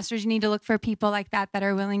pastors, you need to look for people like that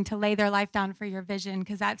are willing to lay their life down for your vision,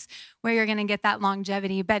 because that's where you're going to get that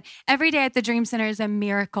longevity. But every day at the Dream Center is a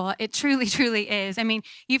miracle. It truly, truly is. I mean,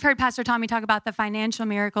 you've heard Pastor Tommy talk about the financial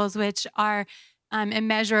miracles, which are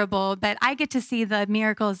immeasurable, but I get to see the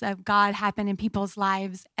miracles of God happen in people's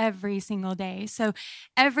lives every single day. So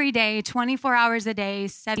every day, 24 hours a day,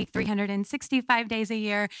 365 days a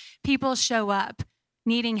year, people show up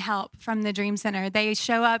needing help from the Dream Center. They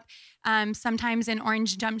show up sometimes in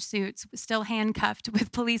orange jumpsuits, still handcuffed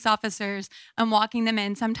with police officers and walking them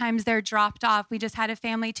in. Sometimes they're dropped off. We just had a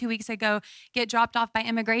family 2 weeks ago get dropped off by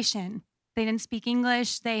immigration. They didn't speak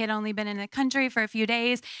English. They had only been in the country for a few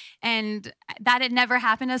days, and that had never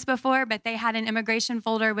happened to us before, but they had an immigration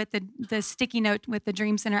folder with the sticky note with the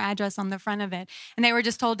Dream Center address on the front of it, and they were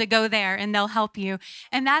just told to go there, and they'll help you.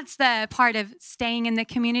 And that's the part of staying in the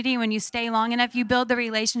community. When you stay long enough, you build the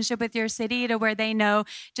relationship with your city to where they know,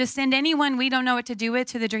 just send anyone we don't know what to do with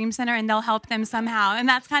to the Dream Center, and they'll help them somehow, and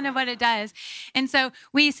that's kind of what it does. And so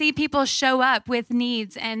we see people show up with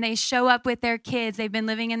needs, and they show up with their kids. They've been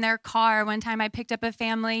living in their car. One time I picked up a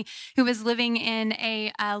family who was living in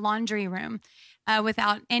a laundry room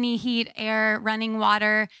without any heat, air, running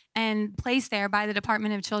water, and placed there by the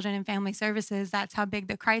Department of Children and Family Services. That's how big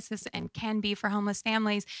the crisis and can be for homeless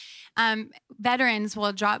families. Veterans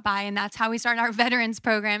will drop by, and that's how we start our veterans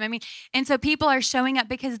program. I mean, and so people are showing up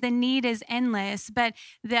because the need is endless. But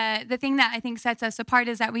the thing that I think sets us apart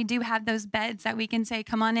is that we do have those beds that we can say,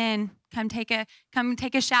 come on in, come take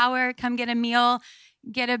a shower, come get a meal,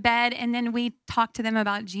 get a bed, and then we talk to them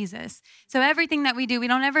about Jesus. So everything that we do, we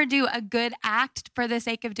don't ever do a good act for the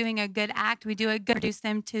sake of doing a good act. We do a good, introduce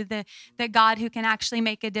them to the God who can actually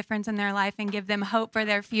make a difference in their life and give them hope for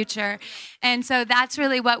their future. And so that's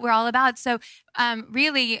really what we're all about. So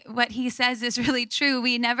really what he says is really true.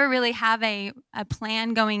 We never really have a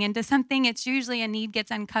plan going into something. It's usually a need gets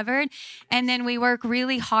uncovered, and then we work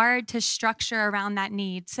really hard to structure around that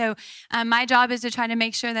need. So my job is to try to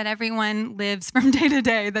make sure that everyone lives from day to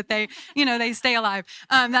day, that they stay alive.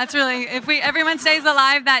 That's really, if everyone stays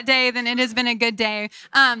alive that day, then it has been a good day.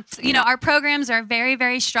 Our programs are very,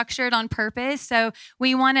 very structured on purpose. So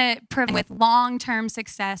we want to provide with long-term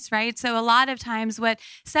success, right? So a lot of times what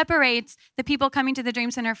separates the people coming to the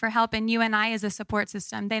Dream Center for help and you and I is a support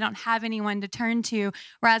system. They don't have anyone to turn to.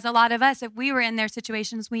 Whereas a lot of us, if we were in their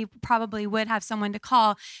situations, we probably would have someone to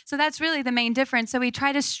call. So that's really the main difference. So we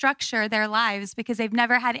try to structure their lives because they've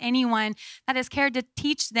never had anyone that has cared to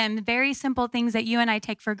teach them very simple things that you and I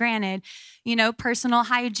take for granted. Personal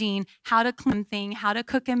hygiene, how to clean things, how to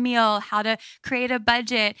cook a meal, how to create a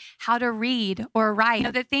budget, how to read or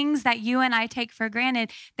write. The things that you and I take for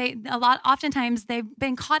granted, oftentimes they've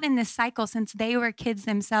been caught in this cycle since they were kids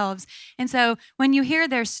themselves. And so when you hear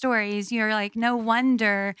their stories, you're like, no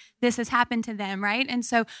wonder this has happened to them, right? And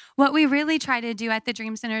so what we really try to do at the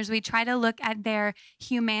Dream Center is we try to look at their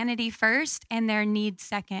humanity first and their needs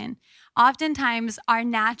second. oftentimes our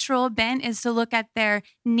natural bent is to look at their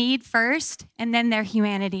need first and then their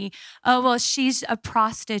humanity. Oh, well, she's a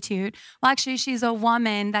prostitute. Well, actually, she's a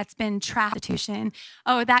woman that's been prostitution.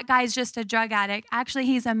 Oh, that guy's just a drug addict. Actually,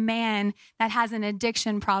 he's a man that has an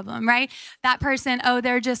addiction problem, right? That person, oh,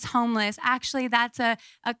 they're just homeless. Actually, that's a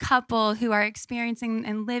couple who are experiencing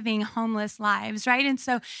and living homeless lives, right? And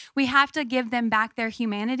so we have to give them back their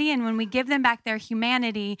humanity. And when we give them back their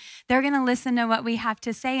humanity, they're going to listen to what we have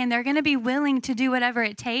to say, and they're going to be willing to do whatever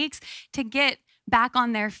it takes to get back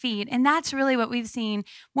on their feet. And that's really what we've seen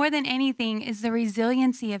more than anything is the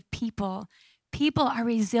resiliency of people. People are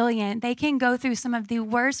resilient. They can go through some of the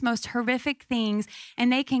worst, most horrific things, and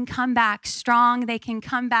they can come back strong. They can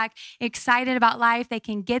come back excited about life. They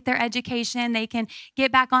can get their education. They can get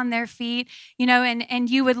back on their feet, and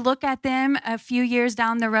you would look at them a few years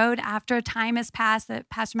down the road after time has passed. That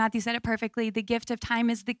Pastor Matthew said it perfectly. The gift of time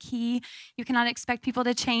is the key. You cannot expect people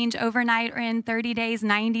to change overnight or in 30 days,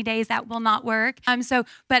 90 days. That will not work.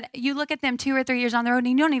 But you look at them 2 or 3 years down the road, and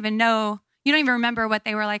you don't even remember what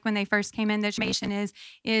they were like when they first came in. The transformation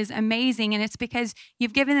is amazing. And it's because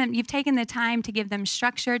you've taken the time to give them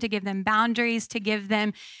structure, to give them boundaries, to give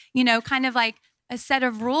them, kind of like a set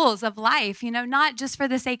of rules of life, not just for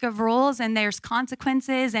the sake of rules, and there's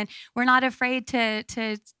consequences, and we're not afraid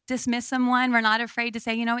to dismiss someone. We're not afraid to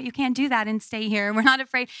say, you know what, you can't do that and stay here. We're not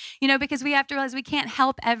afraid, because we have to realize we can't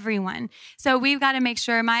help everyone. So we've got to make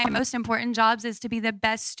sure my most important jobs is to be the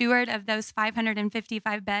best steward of those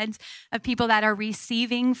 555 beds of people that are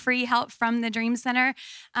receiving free help from the Dream Center.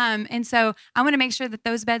 And so I want to make sure that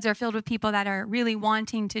those beds are filled with people that are really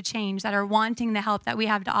wanting to change, that are wanting the help that we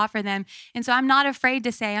have to offer them. And so I'm not afraid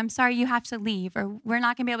to say, I'm sorry, you have to leave, or we're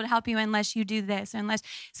not going to be able to help you unless you do this,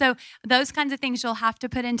 so those kinds of things you'll have to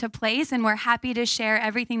put into place, and we're happy to share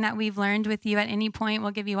everything that we've learned with you at any point. We'll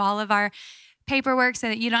give you all of our paperwork so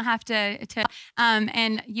that you don't have to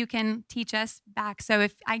and you can teach us back. So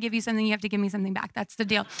if I give you something, you have to give me something back. That's the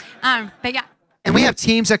deal. But yeah. And we have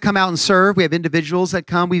teams that come out and serve. We have individuals that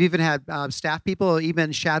come. We've even had staff people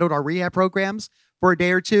even shadowed our rehab programs for a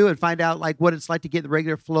day or two and find out like what it's like to get the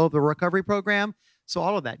regular flow of the recovery program. So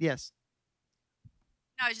all of that, yes.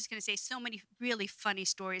 I was just going to say so many really funny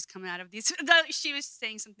stories coming out of these. She was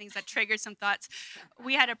saying some things that triggered some thoughts.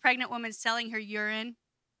 We had a pregnant woman selling her urine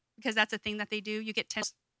because that's a thing that they do. You get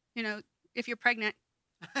tests, if you're pregnant.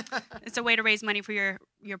 It's a way to raise money for your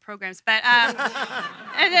programs. But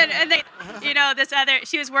and then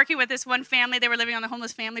she was working with this one family. They were living on the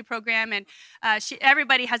homeless family program, and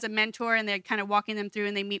everybody has a mentor, and they're kind of walking them through,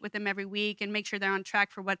 and they meet with them every week and make sure they're on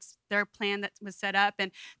track for what's their plan that was set up.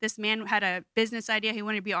 And this man had a business idea. He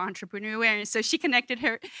wanted to be an entrepreneur, and so she connected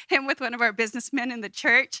him with one of our businessmen in the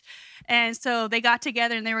church. And so they got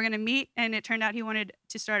together, and they were going to meet, and it turned out he wanted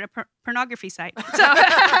to start a pornography site. So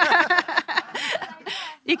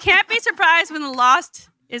you can't be surprised when the lost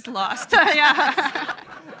is lost. Yeah.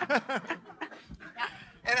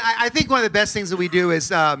 And I think one of the best things that we do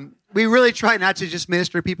is we really try not to just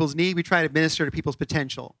minister to people's need. We try to minister to people's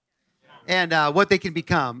potential and what they can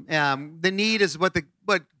become. The need is what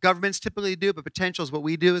governments typically do, but potential is what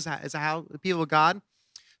we do as how the people of God.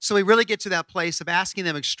 So we really get to that place of asking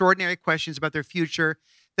them extraordinary questions about their future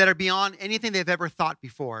that are beyond anything they've ever thought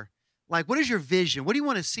before. Like, what is your vision? What do you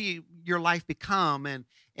want to see your life become? And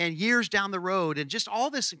years down the road, and just all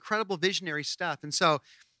this incredible visionary stuff. And so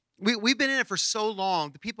we've been in it for so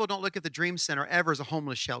long. The people don't look at the Dream Center ever as a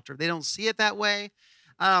homeless shelter. They don't see it that way.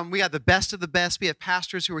 We have the best of the best. We have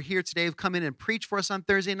pastors who are here today who've come in and preached for us on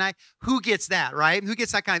Thursday night. Who gets that, right? Who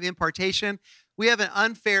gets that kind of impartation? We have an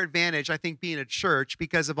unfair advantage, I think, being a church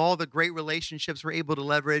because of all the great relationships we're able to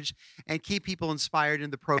leverage and keep people inspired in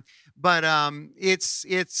the program. But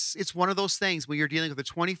it's one of those things when you're dealing with a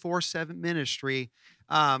 24/7 ministry.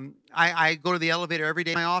 I go to the elevator every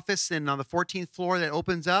day in my office, and on the 14th floor that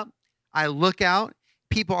opens up, I look out.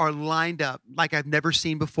 People are lined up like I've never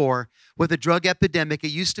seen before. With a drug epidemic, it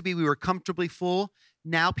used to be we were comfortably full.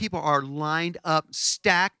 Now people are lined up,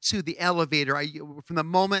 stacked to the elevator from the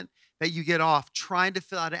moment that you get off, trying to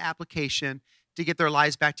fill out an application to get their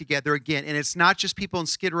lives back together again. And it's not just people in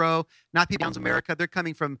Skid Row, not people in America. They're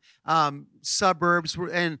coming from suburbs.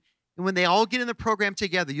 And when they all get in the program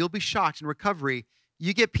together, you'll be shocked in recovery.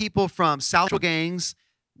 You get people from South Shore gangs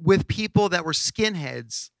with people that were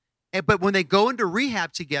skinheads. But when they go into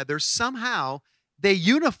rehab together, somehow they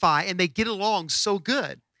unify and they get along so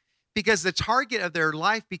good. Because the target of their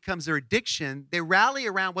life becomes their addiction, they rally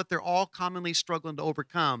around what they're all commonly struggling to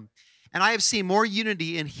overcome. And I have seen more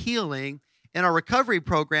unity and healing in our recovery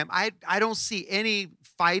program. I don't see any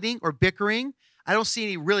fighting or bickering. I don't see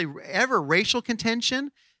any really ever racial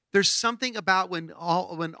contention. There's something about when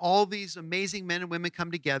all these amazing men and women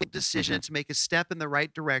come together, decision to make a step in the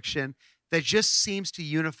right direction that just seems to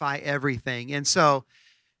unify everything. And so,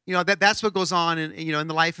 that's what goes on in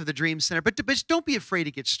the life of the Dream Center. But don't be afraid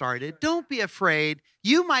to get started. Don't be afraid.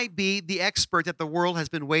 You might be the expert that the world has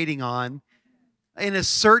been waiting on in a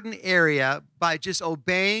certain area by just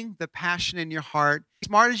obeying the passion in your heart, as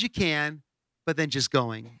smart as you can, but then just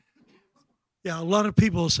going. Yeah, a lot of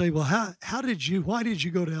people say, well, why did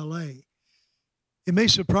you go to L.A.? It may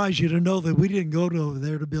surprise you to know that we didn't go over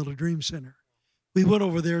there to build a Dream Center. We went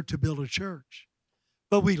over there to build a church.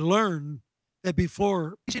 But we learned that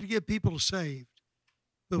before, to get people saved,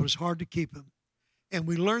 it was hard to keep them. And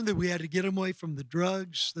we learned that we had to get them away from the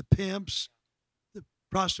drugs, the pimps, the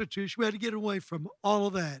prostitution. We had to get away from all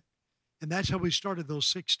of that. And that's how we started those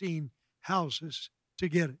 16 houses to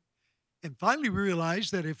get it. And finally, we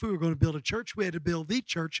realized that if we were going to build a church, we had to build the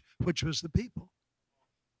church, which was the people.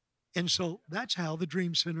 And so that's how the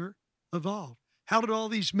Dream Center evolved. How did all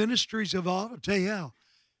these ministries evolve? I'll tell you how.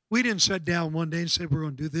 We didn't sit down one day and say, we're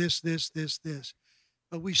going to do this, this, this, this.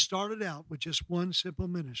 But we started out with just one simple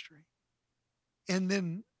ministry. And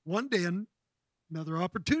then one day, another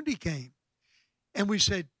opportunity came. And we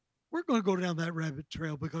said, we're going to go down that rabbit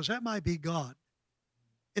trail because that might be God.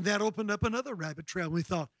 And that opened up another rabbit trail. And we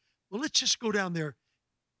thought, well, let's just go down there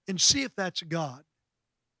and see if that's God.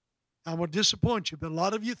 I won't disappoint you, but a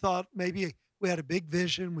lot of you thought maybe we had a big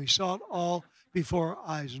vision. We saw it all before our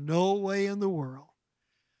eyes. No way in the world.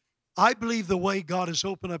 I believe the way God has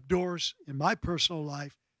opened up doors in my personal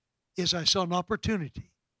life is I saw an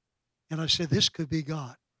opportunity. And I said, this could be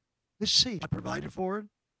God. Let's see. I provided for it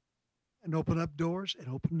and opened up doors and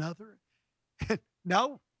opened another. And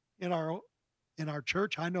now in our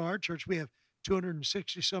church, I know our church, we have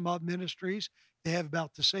 260 some odd ministries. They have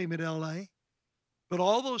about the same at LA. But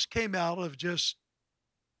all those came out of just,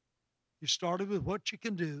 you started with what you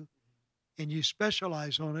can do and you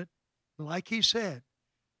specialize on it. And like he said,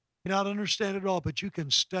 you not understand it all, but you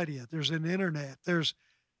can study it. There's an internet.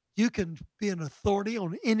 You can be an authority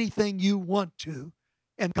on anything you want to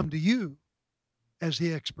and come to you as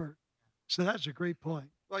the expert. So that's a great point.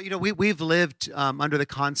 Well, we've lived under the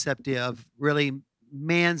concept of really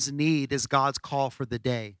man's need is God's call for the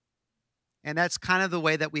day. And that's kind of the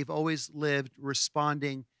way that we've always lived,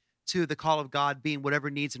 responding to the call of God being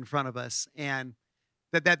whatever needs in front of us. And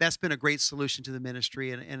that's been a great solution to the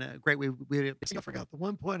ministry and a great way. I forgot the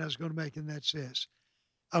one point I was going to make, and that's this.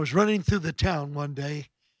 I was running through the town one day.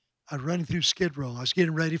 I was running through Skid Row. I was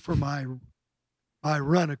getting ready for my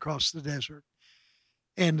run across the desert.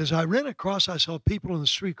 And as I ran across, I saw people in the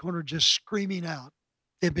street corner just screaming out.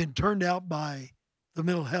 They'd been turned out by the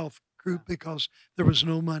mental health group because there was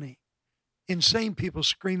no money. Insane people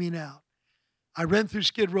screaming out. I ran through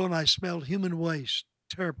Skid Row and I smelled human waste.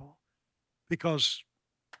 Terrible. Because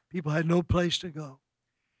people had no place to go.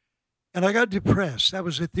 And I got depressed. That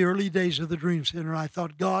was at the early days of the Dream Center. I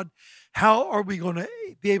thought, God, how are we going to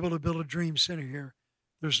be able to build a Dream Center here?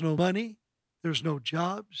 There's no money. There's no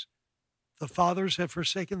jobs. The fathers have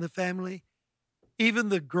forsaken the family. Even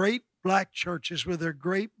the great black churches with their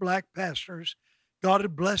great black pastors, God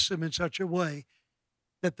had blessed them in such a way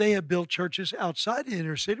that they had built churches outside the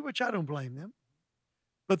inner city, which I don't blame them.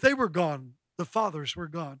 But they were gone. The fathers were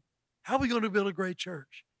gone. How are we going to build a great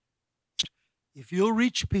church? If you'll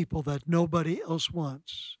reach people that nobody else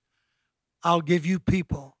wants, I'll give you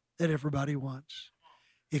people that everybody wants.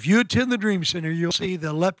 If you attend the Dream Center, you'll see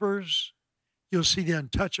the lepers, you'll see the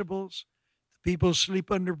untouchables, the people who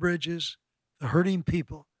sleep under bridges, the hurting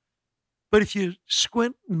people. But if you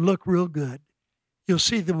squint and look real good, you'll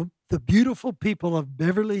see the beautiful people of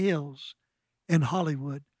Beverly Hills and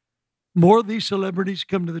Hollywood. More of these celebrities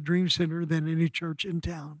come to the Dream Center than any church in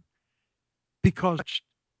town because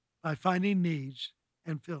by finding needs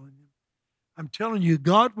and filling them. I'm telling you,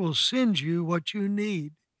 God will send you what you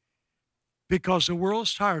need because the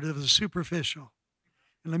world's tired of the superficial.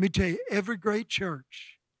 And let me tell you, every great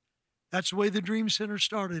church, that's the way the Dream Center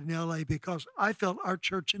started in LA because I felt our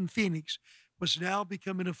church in Phoenix was now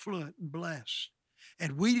becoming affluent and blessed.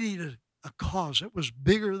 And we needed a cause that was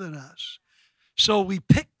bigger than us. So we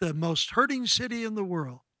picked the most hurting city in the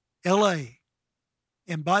world, LA.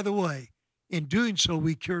 And by the way, in doing so,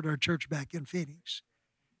 we cured our church back in Phoenix.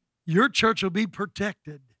 Your church will be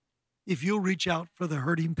protected if you'll reach out for the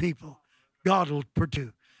hurting people. God will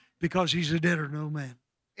protect because he's a debtor, no man.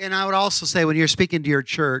 And I would also say when you're speaking to your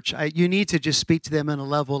church, you need to just speak to them on a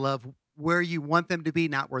level of where you want them to be,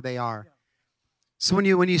 not where they are. So when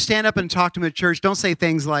you stand up and talk to them at church, don't say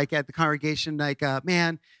things like at the congregation, like,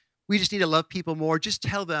 man, we just need to love people more. Just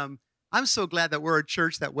tell them I'm so glad that we're a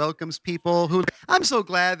church that welcomes people. I'm so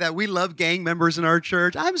glad that we love gang members in our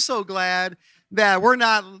church. I'm so glad that we're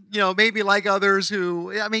not, maybe like others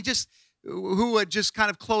who would just kind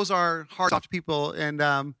of close our hearts off to people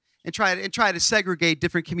and try to segregate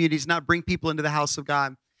different communities, not bring people into the house of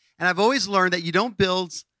God. And I've always learned that you don't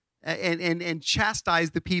build and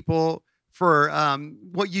chastise the people for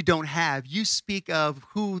what you don't have. You speak of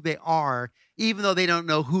who they are, even though they don't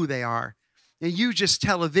know who they are. And you just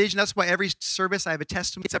tell a vision. That's why every service I have a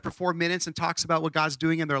testimony. It's up for 4 minutes and talks about what God's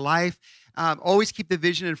doing in their life. Always keep the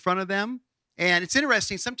vision in front of them. And it's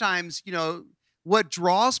interesting. Sometimes, what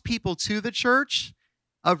draws people to the church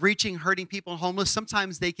of reaching hurting people and homeless,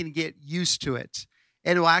 sometimes they can get used to it.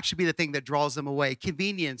 And it will actually be the thing that draws them away.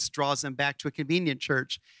 Convenience draws them back to a convenient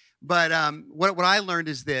church. But what I learned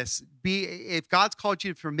is this. If God's called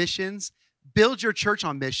you for missions, build your church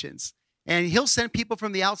on missions. And he'll send people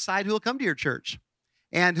from the outside who will come to your church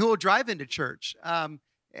and who will drive into church.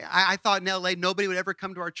 I thought in LA, nobody would ever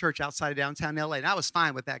come to our church outside of downtown LA. And I was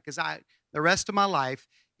fine with that because the rest of my life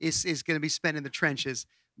is going to be spent in the trenches.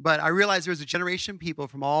 But I realized there was a generation of people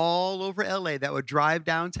from all over LA that would drive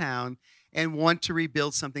downtown and want to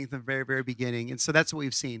rebuild something from the very, very beginning. And so that's what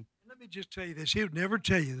we've seen. Let me just tell you this. He would never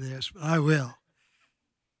tell you this, but I will.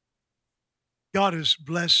 God has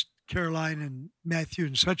blessed Caroline and Matthew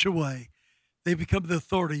in such a way. They become the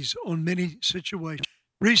authorities on many situations.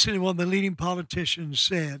 Recently, one of the leading politicians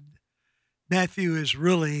said, Matthew is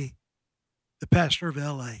really the pastor of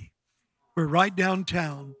LA. We're right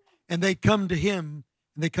downtown, and they come to him,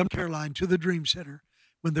 and they come to Caroline to the Dream Center.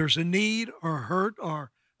 When there's a need or a hurt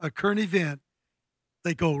or a current event,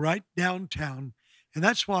 they go right downtown. And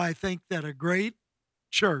that's why I think that a great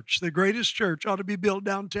church, the greatest church, ought to be built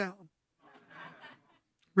downtown.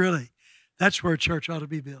 Really, that's where a church ought to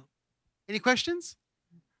be built. Any questions?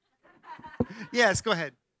 Yes, go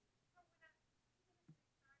ahead.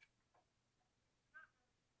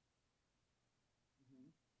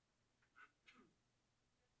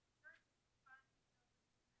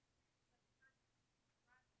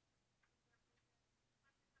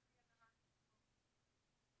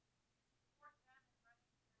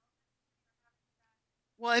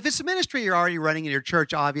 Well, if it's a ministry you're already running in your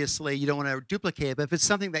church, obviously you don't want to duplicate it. But if it's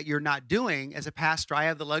something that you're not doing, as a pastor, I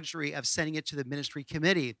have the luxury of sending it to the ministry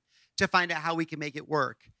committee to find out how we can make it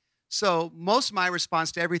work. So most of my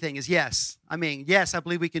response to everything is yes. Yes, I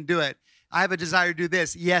believe we can do it. I have a desire to do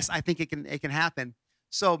this. Yes, I think it can happen.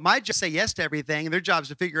 So my job is to say yes to everything, and their job is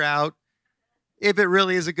to figure out if it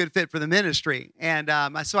really is a good fit for the ministry. And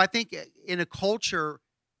so I think in a culture,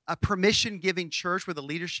 a permission-giving church where the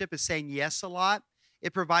leadership is saying yes a lot,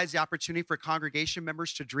 it provides the opportunity for congregation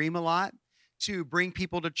members to dream a lot, to bring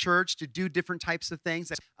people to church, to do different types of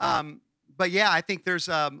things. But yeah, I think there's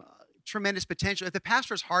tremendous potential. If the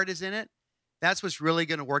pastor's heart is in it, that's what's really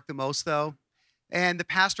going to work the most, though. And the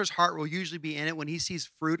pastor's heart will usually be in it when he sees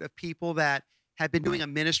fruit of people that have been doing a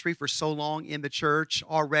ministry for so long in the church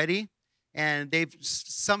already, and they've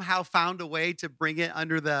somehow found a way to bring it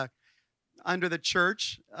under the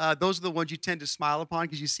church. Those are the ones you tend to smile upon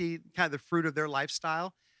because you see kind of the fruit of their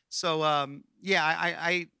lifestyle. So, you want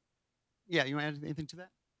to add anything to that?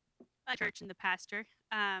 A church and the pastor.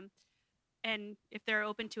 And if they're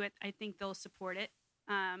open to it, I think they'll support it.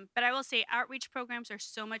 But I will say outreach programs are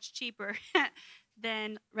so much cheaper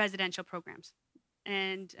than residential programs.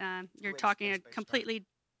 And you're talking a completely,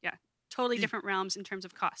 totally different realms in terms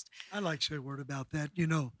of cost. I'd like to say a word about that.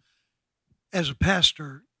 As a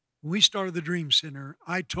pastor, when we started the Dream Center,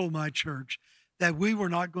 I told my church that we were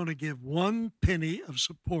not going to give 1 penny of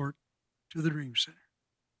support to the Dream Center.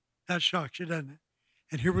 That shocks you, doesn't it?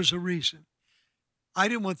 And here was the reason. I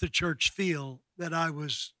didn't want the church to feel that I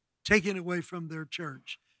was taking away from their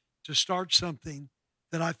church to start something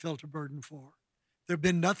that I felt a burden for. There had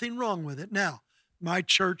been nothing wrong with it. Now, my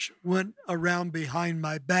church went around behind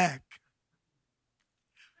my back,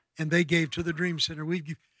 and they gave to the Dream Center.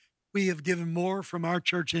 We have given more from our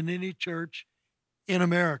church than any church in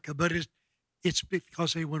America, but it's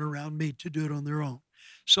because they went around me to do it on their own.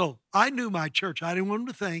 So I knew my church. I didn't want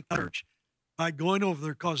them to thank the church by going over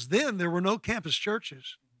there, because then there were no campus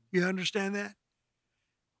churches. You understand that?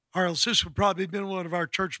 Or else this would probably have been one of our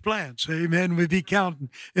church plants. Amen. We'd be counting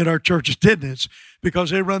in our church attendance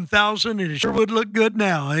because they run 1,000, and it sure would look good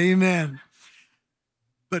now. Amen.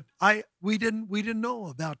 But we didn't know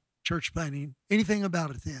about church planting, anything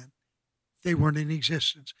about it then. They weren't in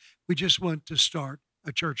existence. We just went to start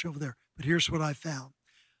a church over there. But here's what I found.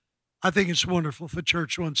 I think it's wonderful if a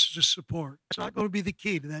church wants to support. It's not going to be the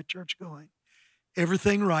key to that church going.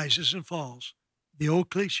 Everything rises and falls. The old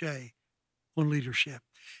cliche on leadership.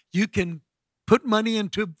 You can put money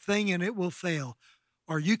into a thing and it will fail.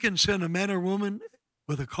 Or you can send a man or woman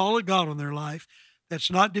with a call of God on their life that's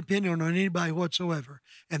not dependent on anybody whatsoever,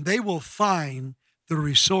 and they will find the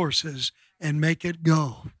resources and make it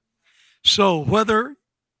go. So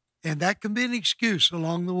and that can be an excuse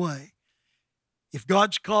along the way. If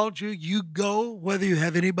God's called you, you go, whether you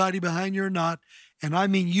have anybody behind you or not. And I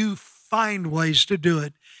mean, you find ways to do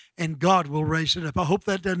it, and God will raise it up. I hope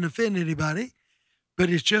that doesn't offend anybody, but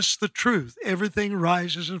it's just the truth. Everything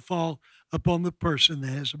rises and falls upon the person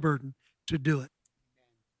that has a burden to do it.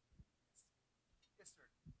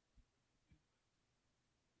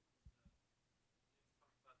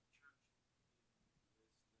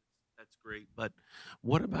 That's great. But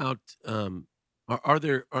what about are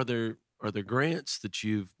there grants that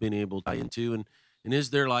you've been able to tie into, and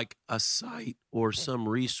is there like a site or some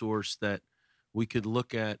resource that we could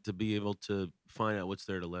look at to be able to find out what's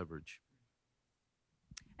there to leverage?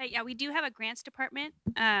 Yeah, we do have a grants department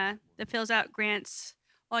that fills out grants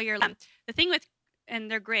all year long. The thing and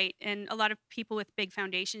they're great, and a lot of people with big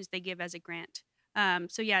foundations, they give as a grant.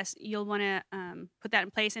 So yes, you'll want to put that in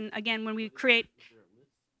place. And again, when we create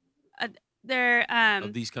of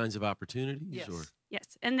these kinds of opportunities? Yes.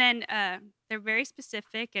 Yes. And then they're very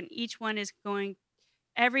specific, and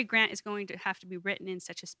every grant is going to have to be written in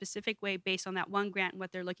such a specific way based on that one grant and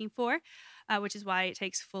what they're looking for, which is why it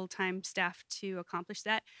takes full-time staff to accomplish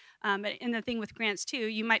that. And the thing with grants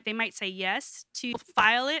too, they might say yes to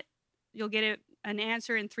file it. You'll get an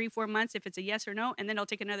answer in 3-4 months if it's a yes or no, and then it'll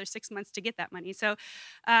take another 6 months to get that money. So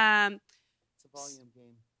It's a volume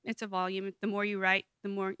game. it's a volume. The more you write, the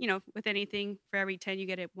more, with anything, for every 10 you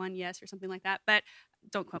get a 1 yes or something like that. But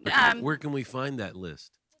don't quote me. Where can we find that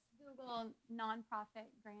list? Just Google nonprofit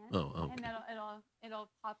grants. Oh, okay. And it'll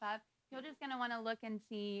pop up. You're just going to want to look and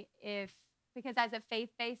see because as a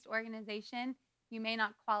faith-based organization, you may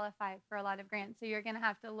not qualify for a lot of grants. So you're going to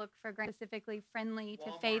have to look for grants specifically friendly to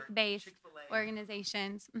Walmart, faith-based Chick-fil-A.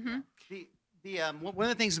 organizations. Mm-hmm. One of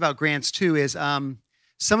the things about grants too is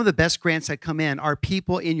some of the best grants that come in are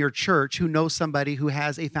people in your church who know somebody who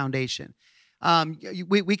has a foundation.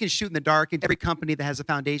 We can shoot in the dark into every company that has a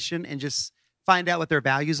foundation and just find out what their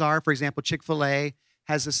values are. For example, Chick-fil-A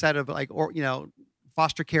has a set of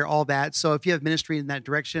foster care, all that. So if you have ministry in that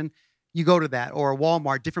direction, you go to that, or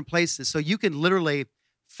Walmart, different places. So you can literally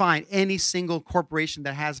find any single corporation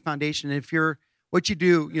that has a foundation. And if what you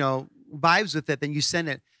do, vibes with it, then you send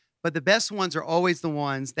it. But the best ones are always the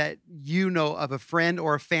ones that you know of a friend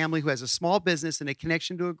or a family who has a small business and a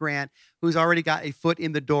connection to a grant, who's already got a foot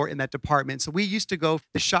in the door in that department. So we used to go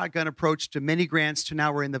the shotgun approach to many grants to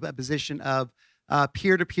now we're in the position of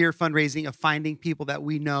peer-to-peer fundraising, of finding people that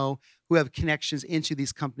we know who have connections into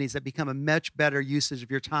these companies that become a much better usage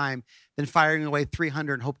of your time than firing away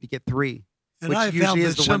 300 and hope to get 3. And I found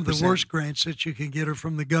that some of the worst grants that you can get are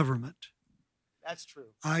from the government. That's true.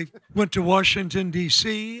 I went to Washington,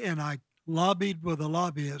 D.C., and I lobbied with a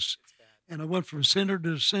lobbyist, and I went from senator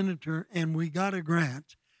to senator, and we got a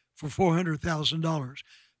grant for $400,000.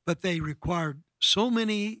 But they required so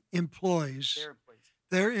many employees,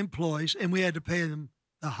 their employees, and we had to pay them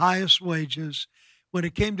the highest wages. When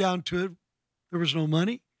it came down to it, there was no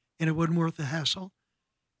money, and it wasn't worth the hassle.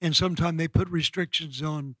 And sometimes they put restrictions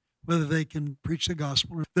on whether they can preach the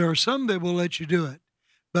gospel. There are some that will let you do it,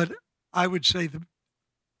 but I would say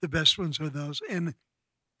the best ones are those. And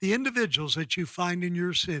the individuals that you find in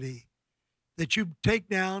your city that you take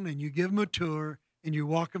down and you give them a tour and you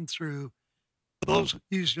walk them through, those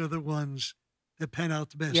usually are the ones that pan out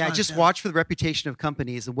the best. Yeah, just watch for the reputation of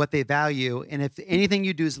companies and what they value. And if anything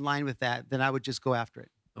you do is in line with that, then I would just go after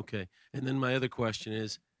it. Okay. And then my other question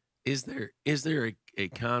is there a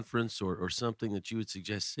conference or something that you would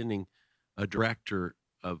suggest sending a director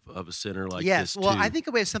of a center like this Well, to? I think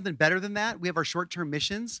we have something better than that. We have our short-term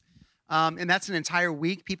missions, and that's an entire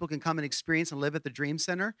week. People can come and experience and live at the Dream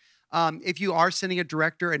Center. If you are sending a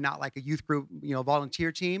director and not like a youth group,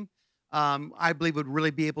 volunteer team, I believe would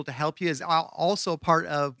really be able to help you. Is also part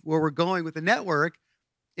of where we're going with the network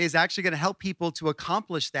is actually going to help people to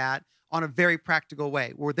accomplish that on a very practical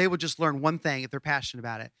way, where they will just learn one thing if they're passionate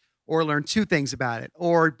about it, or learn 2 things about it,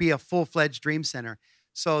 or be a full-fledged Dream Center.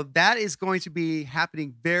 So that is going to be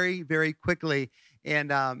happening very, very quickly,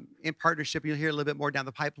 and in partnership, you'll hear a little bit more down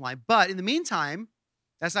the pipeline. But in the meantime,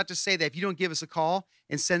 that's not to say that if you don't give us a call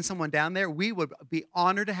and send someone down there, we would be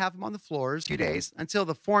honored to have them on the floors 2 days until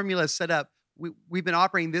the formula is set up. We've been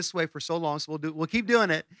operating this way for so long, so we'll keep doing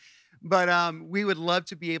it. But we would love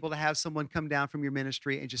to be able to have someone come down from your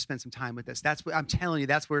ministry and just spend some time with us. That's what I'm telling you.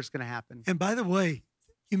 That's where it's going to happen. And by the way,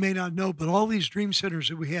 you may not know, but all these dream centers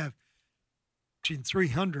that we have, between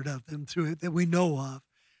 300 of them that we know of,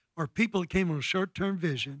 are people that came on a short-term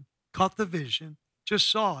vision, caught the vision, just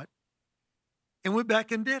saw it, and went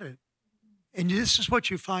back and did it. And this is what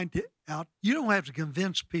you find out. You don't have to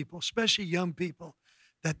convince people, especially young people,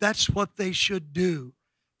 that that's what they should do.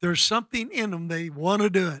 There's something in them. They want to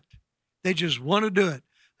do it. They just want to do it.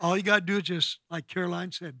 All you got to do is just, like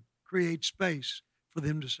Caroline said, create space for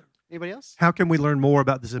them to serve. Anybody else? How can we learn more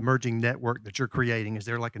about this emerging network that you're creating? Is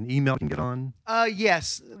there like an email you can get on?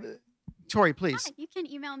 Yes. Tori, please. Hi, you can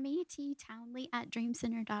email me,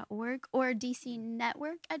 ttownley@dreamcenter.org or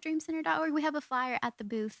dcnetwork@dreamcenter.org. We have a flyer at the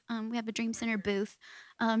booth. We have a Dream Center booth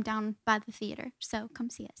down by the theater. So come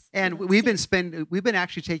see us. And we've been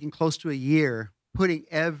actually taking close to a year putting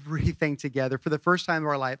everything together for the first time in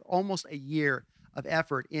our life, almost a year of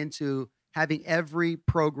effort into having every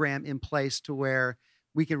program in place to where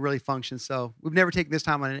we can really function. So we've never taken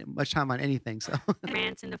much time on anything. So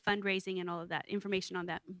Grants and the fundraising and all of that information on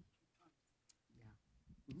that.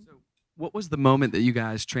 So what was the moment that you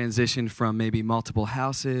guys transitioned from maybe multiple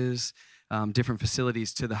houses, different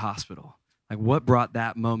facilities to the hospital? Like what brought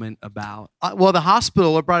that moment about? Well, the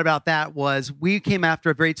hospital, what brought about that was we came after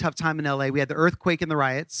a very tough time in LA. We had the earthquake and the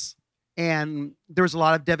riots, and there was a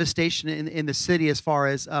lot of devastation in the city as far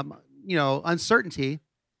as, uncertainty.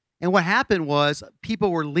 And what happened was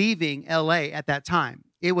people were leaving LA at that time.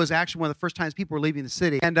 It was actually one of the first times people were leaving the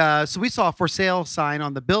city. And so we saw a for sale sign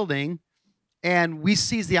on the building, and we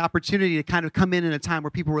seized the opportunity to kind of come in a time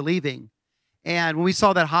where people were leaving. And when we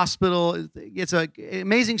saw that hospital, it's an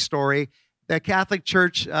amazing story. The Catholic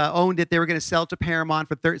Church owned it. They were going to sell it to Paramount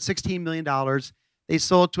for $16 million. They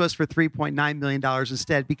sold it to us for $3.9 million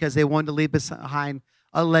instead because they wanted to leave behind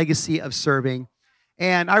a legacy of serving.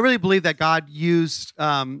 And I really believe that God used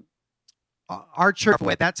our church.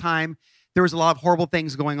 At that time, there was a lot of horrible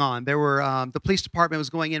things going on. There were the police department was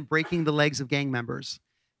going in, breaking the legs of gang members.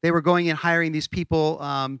 They were going in, hiring these people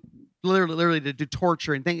literally to do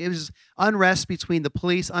torture and things. It was unrest between the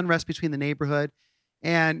police, unrest between the neighborhood.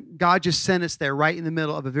 And God just sent us there right in the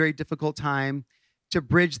middle of a very difficult time to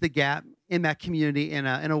bridge the gap in that community in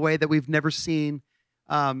a way that we've never seen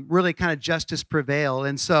really kind of justice prevail.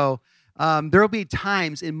 And so there will be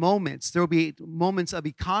times in moments, there will be moments of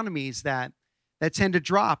economies that tend to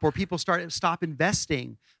drop or people stop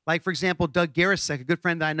investing. Like, for example, Doug Garasek, a good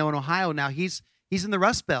friend that I know in Ohio now, he's in the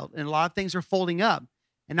Rust Belt, and a lot of things are folding up.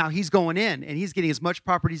 And now he's going in, and he's getting as much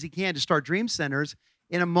property as he can to start dream centers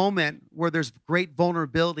in a moment where there's great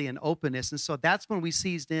vulnerability and openness. And so that's when we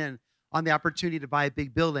seized in on the opportunity to buy a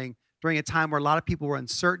big building during a time where a lot of people were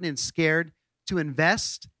uncertain and scared to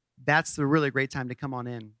invest. That's the really great time to come on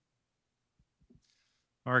in.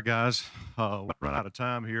 All right, guys, we'll run out of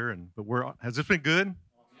time here, but has this been good?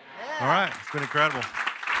 Yeah. All right, it's been incredible.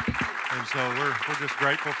 And so we're just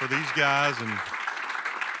grateful for these guys and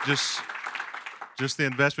just the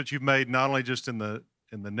investment you've made, not only just in the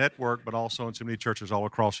network, but also in so many churches all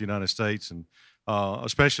across the United States, and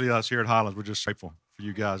especially us here at Highlands. We're just grateful for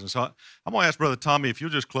you guys. And so I'm going to ask Brother Tommy if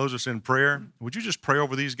you'll just close us in prayer. Would you just pray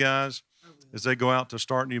over these guys as they go out to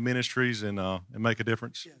start new ministries and make a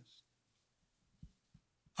difference? Yes.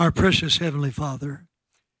 Our precious Heavenly Father,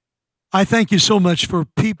 I thank you so much for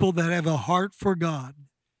people that have a heart for God,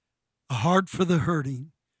 a heart for the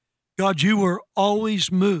hurting. God, you were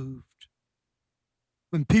always moved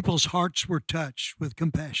when people's hearts were touched with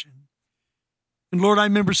compassion. And Lord, I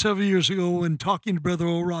remember several years ago when talking to Brother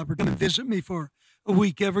Oral Robert, come and visit me for a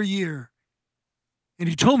week every year. And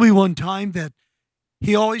he told me one time that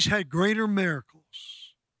he always had greater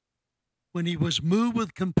miracles when he was moved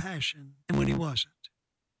with compassion than when he wasn't.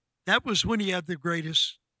 That was when he had the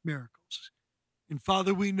greatest miracles. And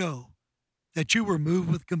Father, we know that you were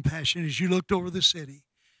moved with compassion as you looked over the city.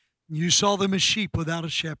 And you saw them as sheep without a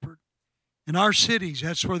shepherd. In our cities,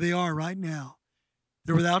 that's where they are right now.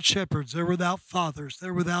 They're without shepherds. They're without fathers.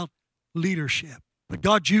 They're without leadership. But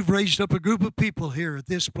God, you've raised up a group of people here at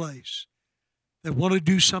this place that want to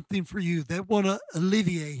do something for you, that want to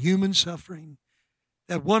alleviate human suffering,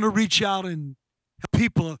 that want to reach out and help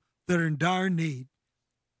people that are in dire need.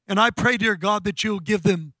 And I pray, dear God, that you'll give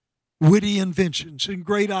them witty inventions and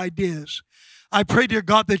great ideas. I pray, dear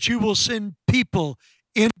God, that you will send people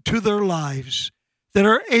into their lives that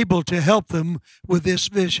are able to help them with this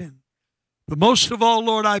vision. But most of all,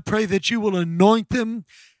 Lord, I pray that you will anoint them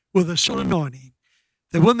with a soul anointing,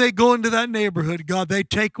 that when they go into that neighborhood, God, they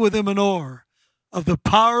take with them an oar of the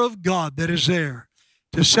power of God that is there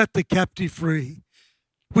to set the captive free.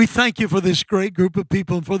 We thank you for this great group of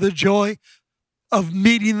people and for the joy of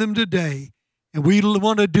meeting them today. And we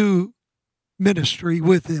want to do ministry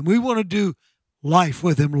with them. We want to do life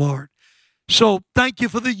with them, Lord. So thank you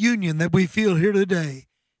for the union that we feel here today.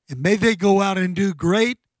 And may they go out and do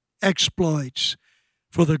great exploits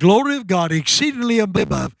for the glory of God, exceedingly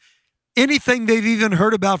above anything they've even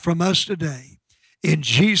heard about from us today. In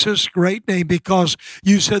Jesus' great name, because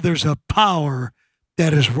you said there's a power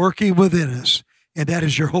that is working within us, and that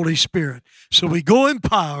is your Holy Spirit. So we go in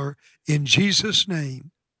power in Jesus'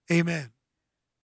 name. Amen.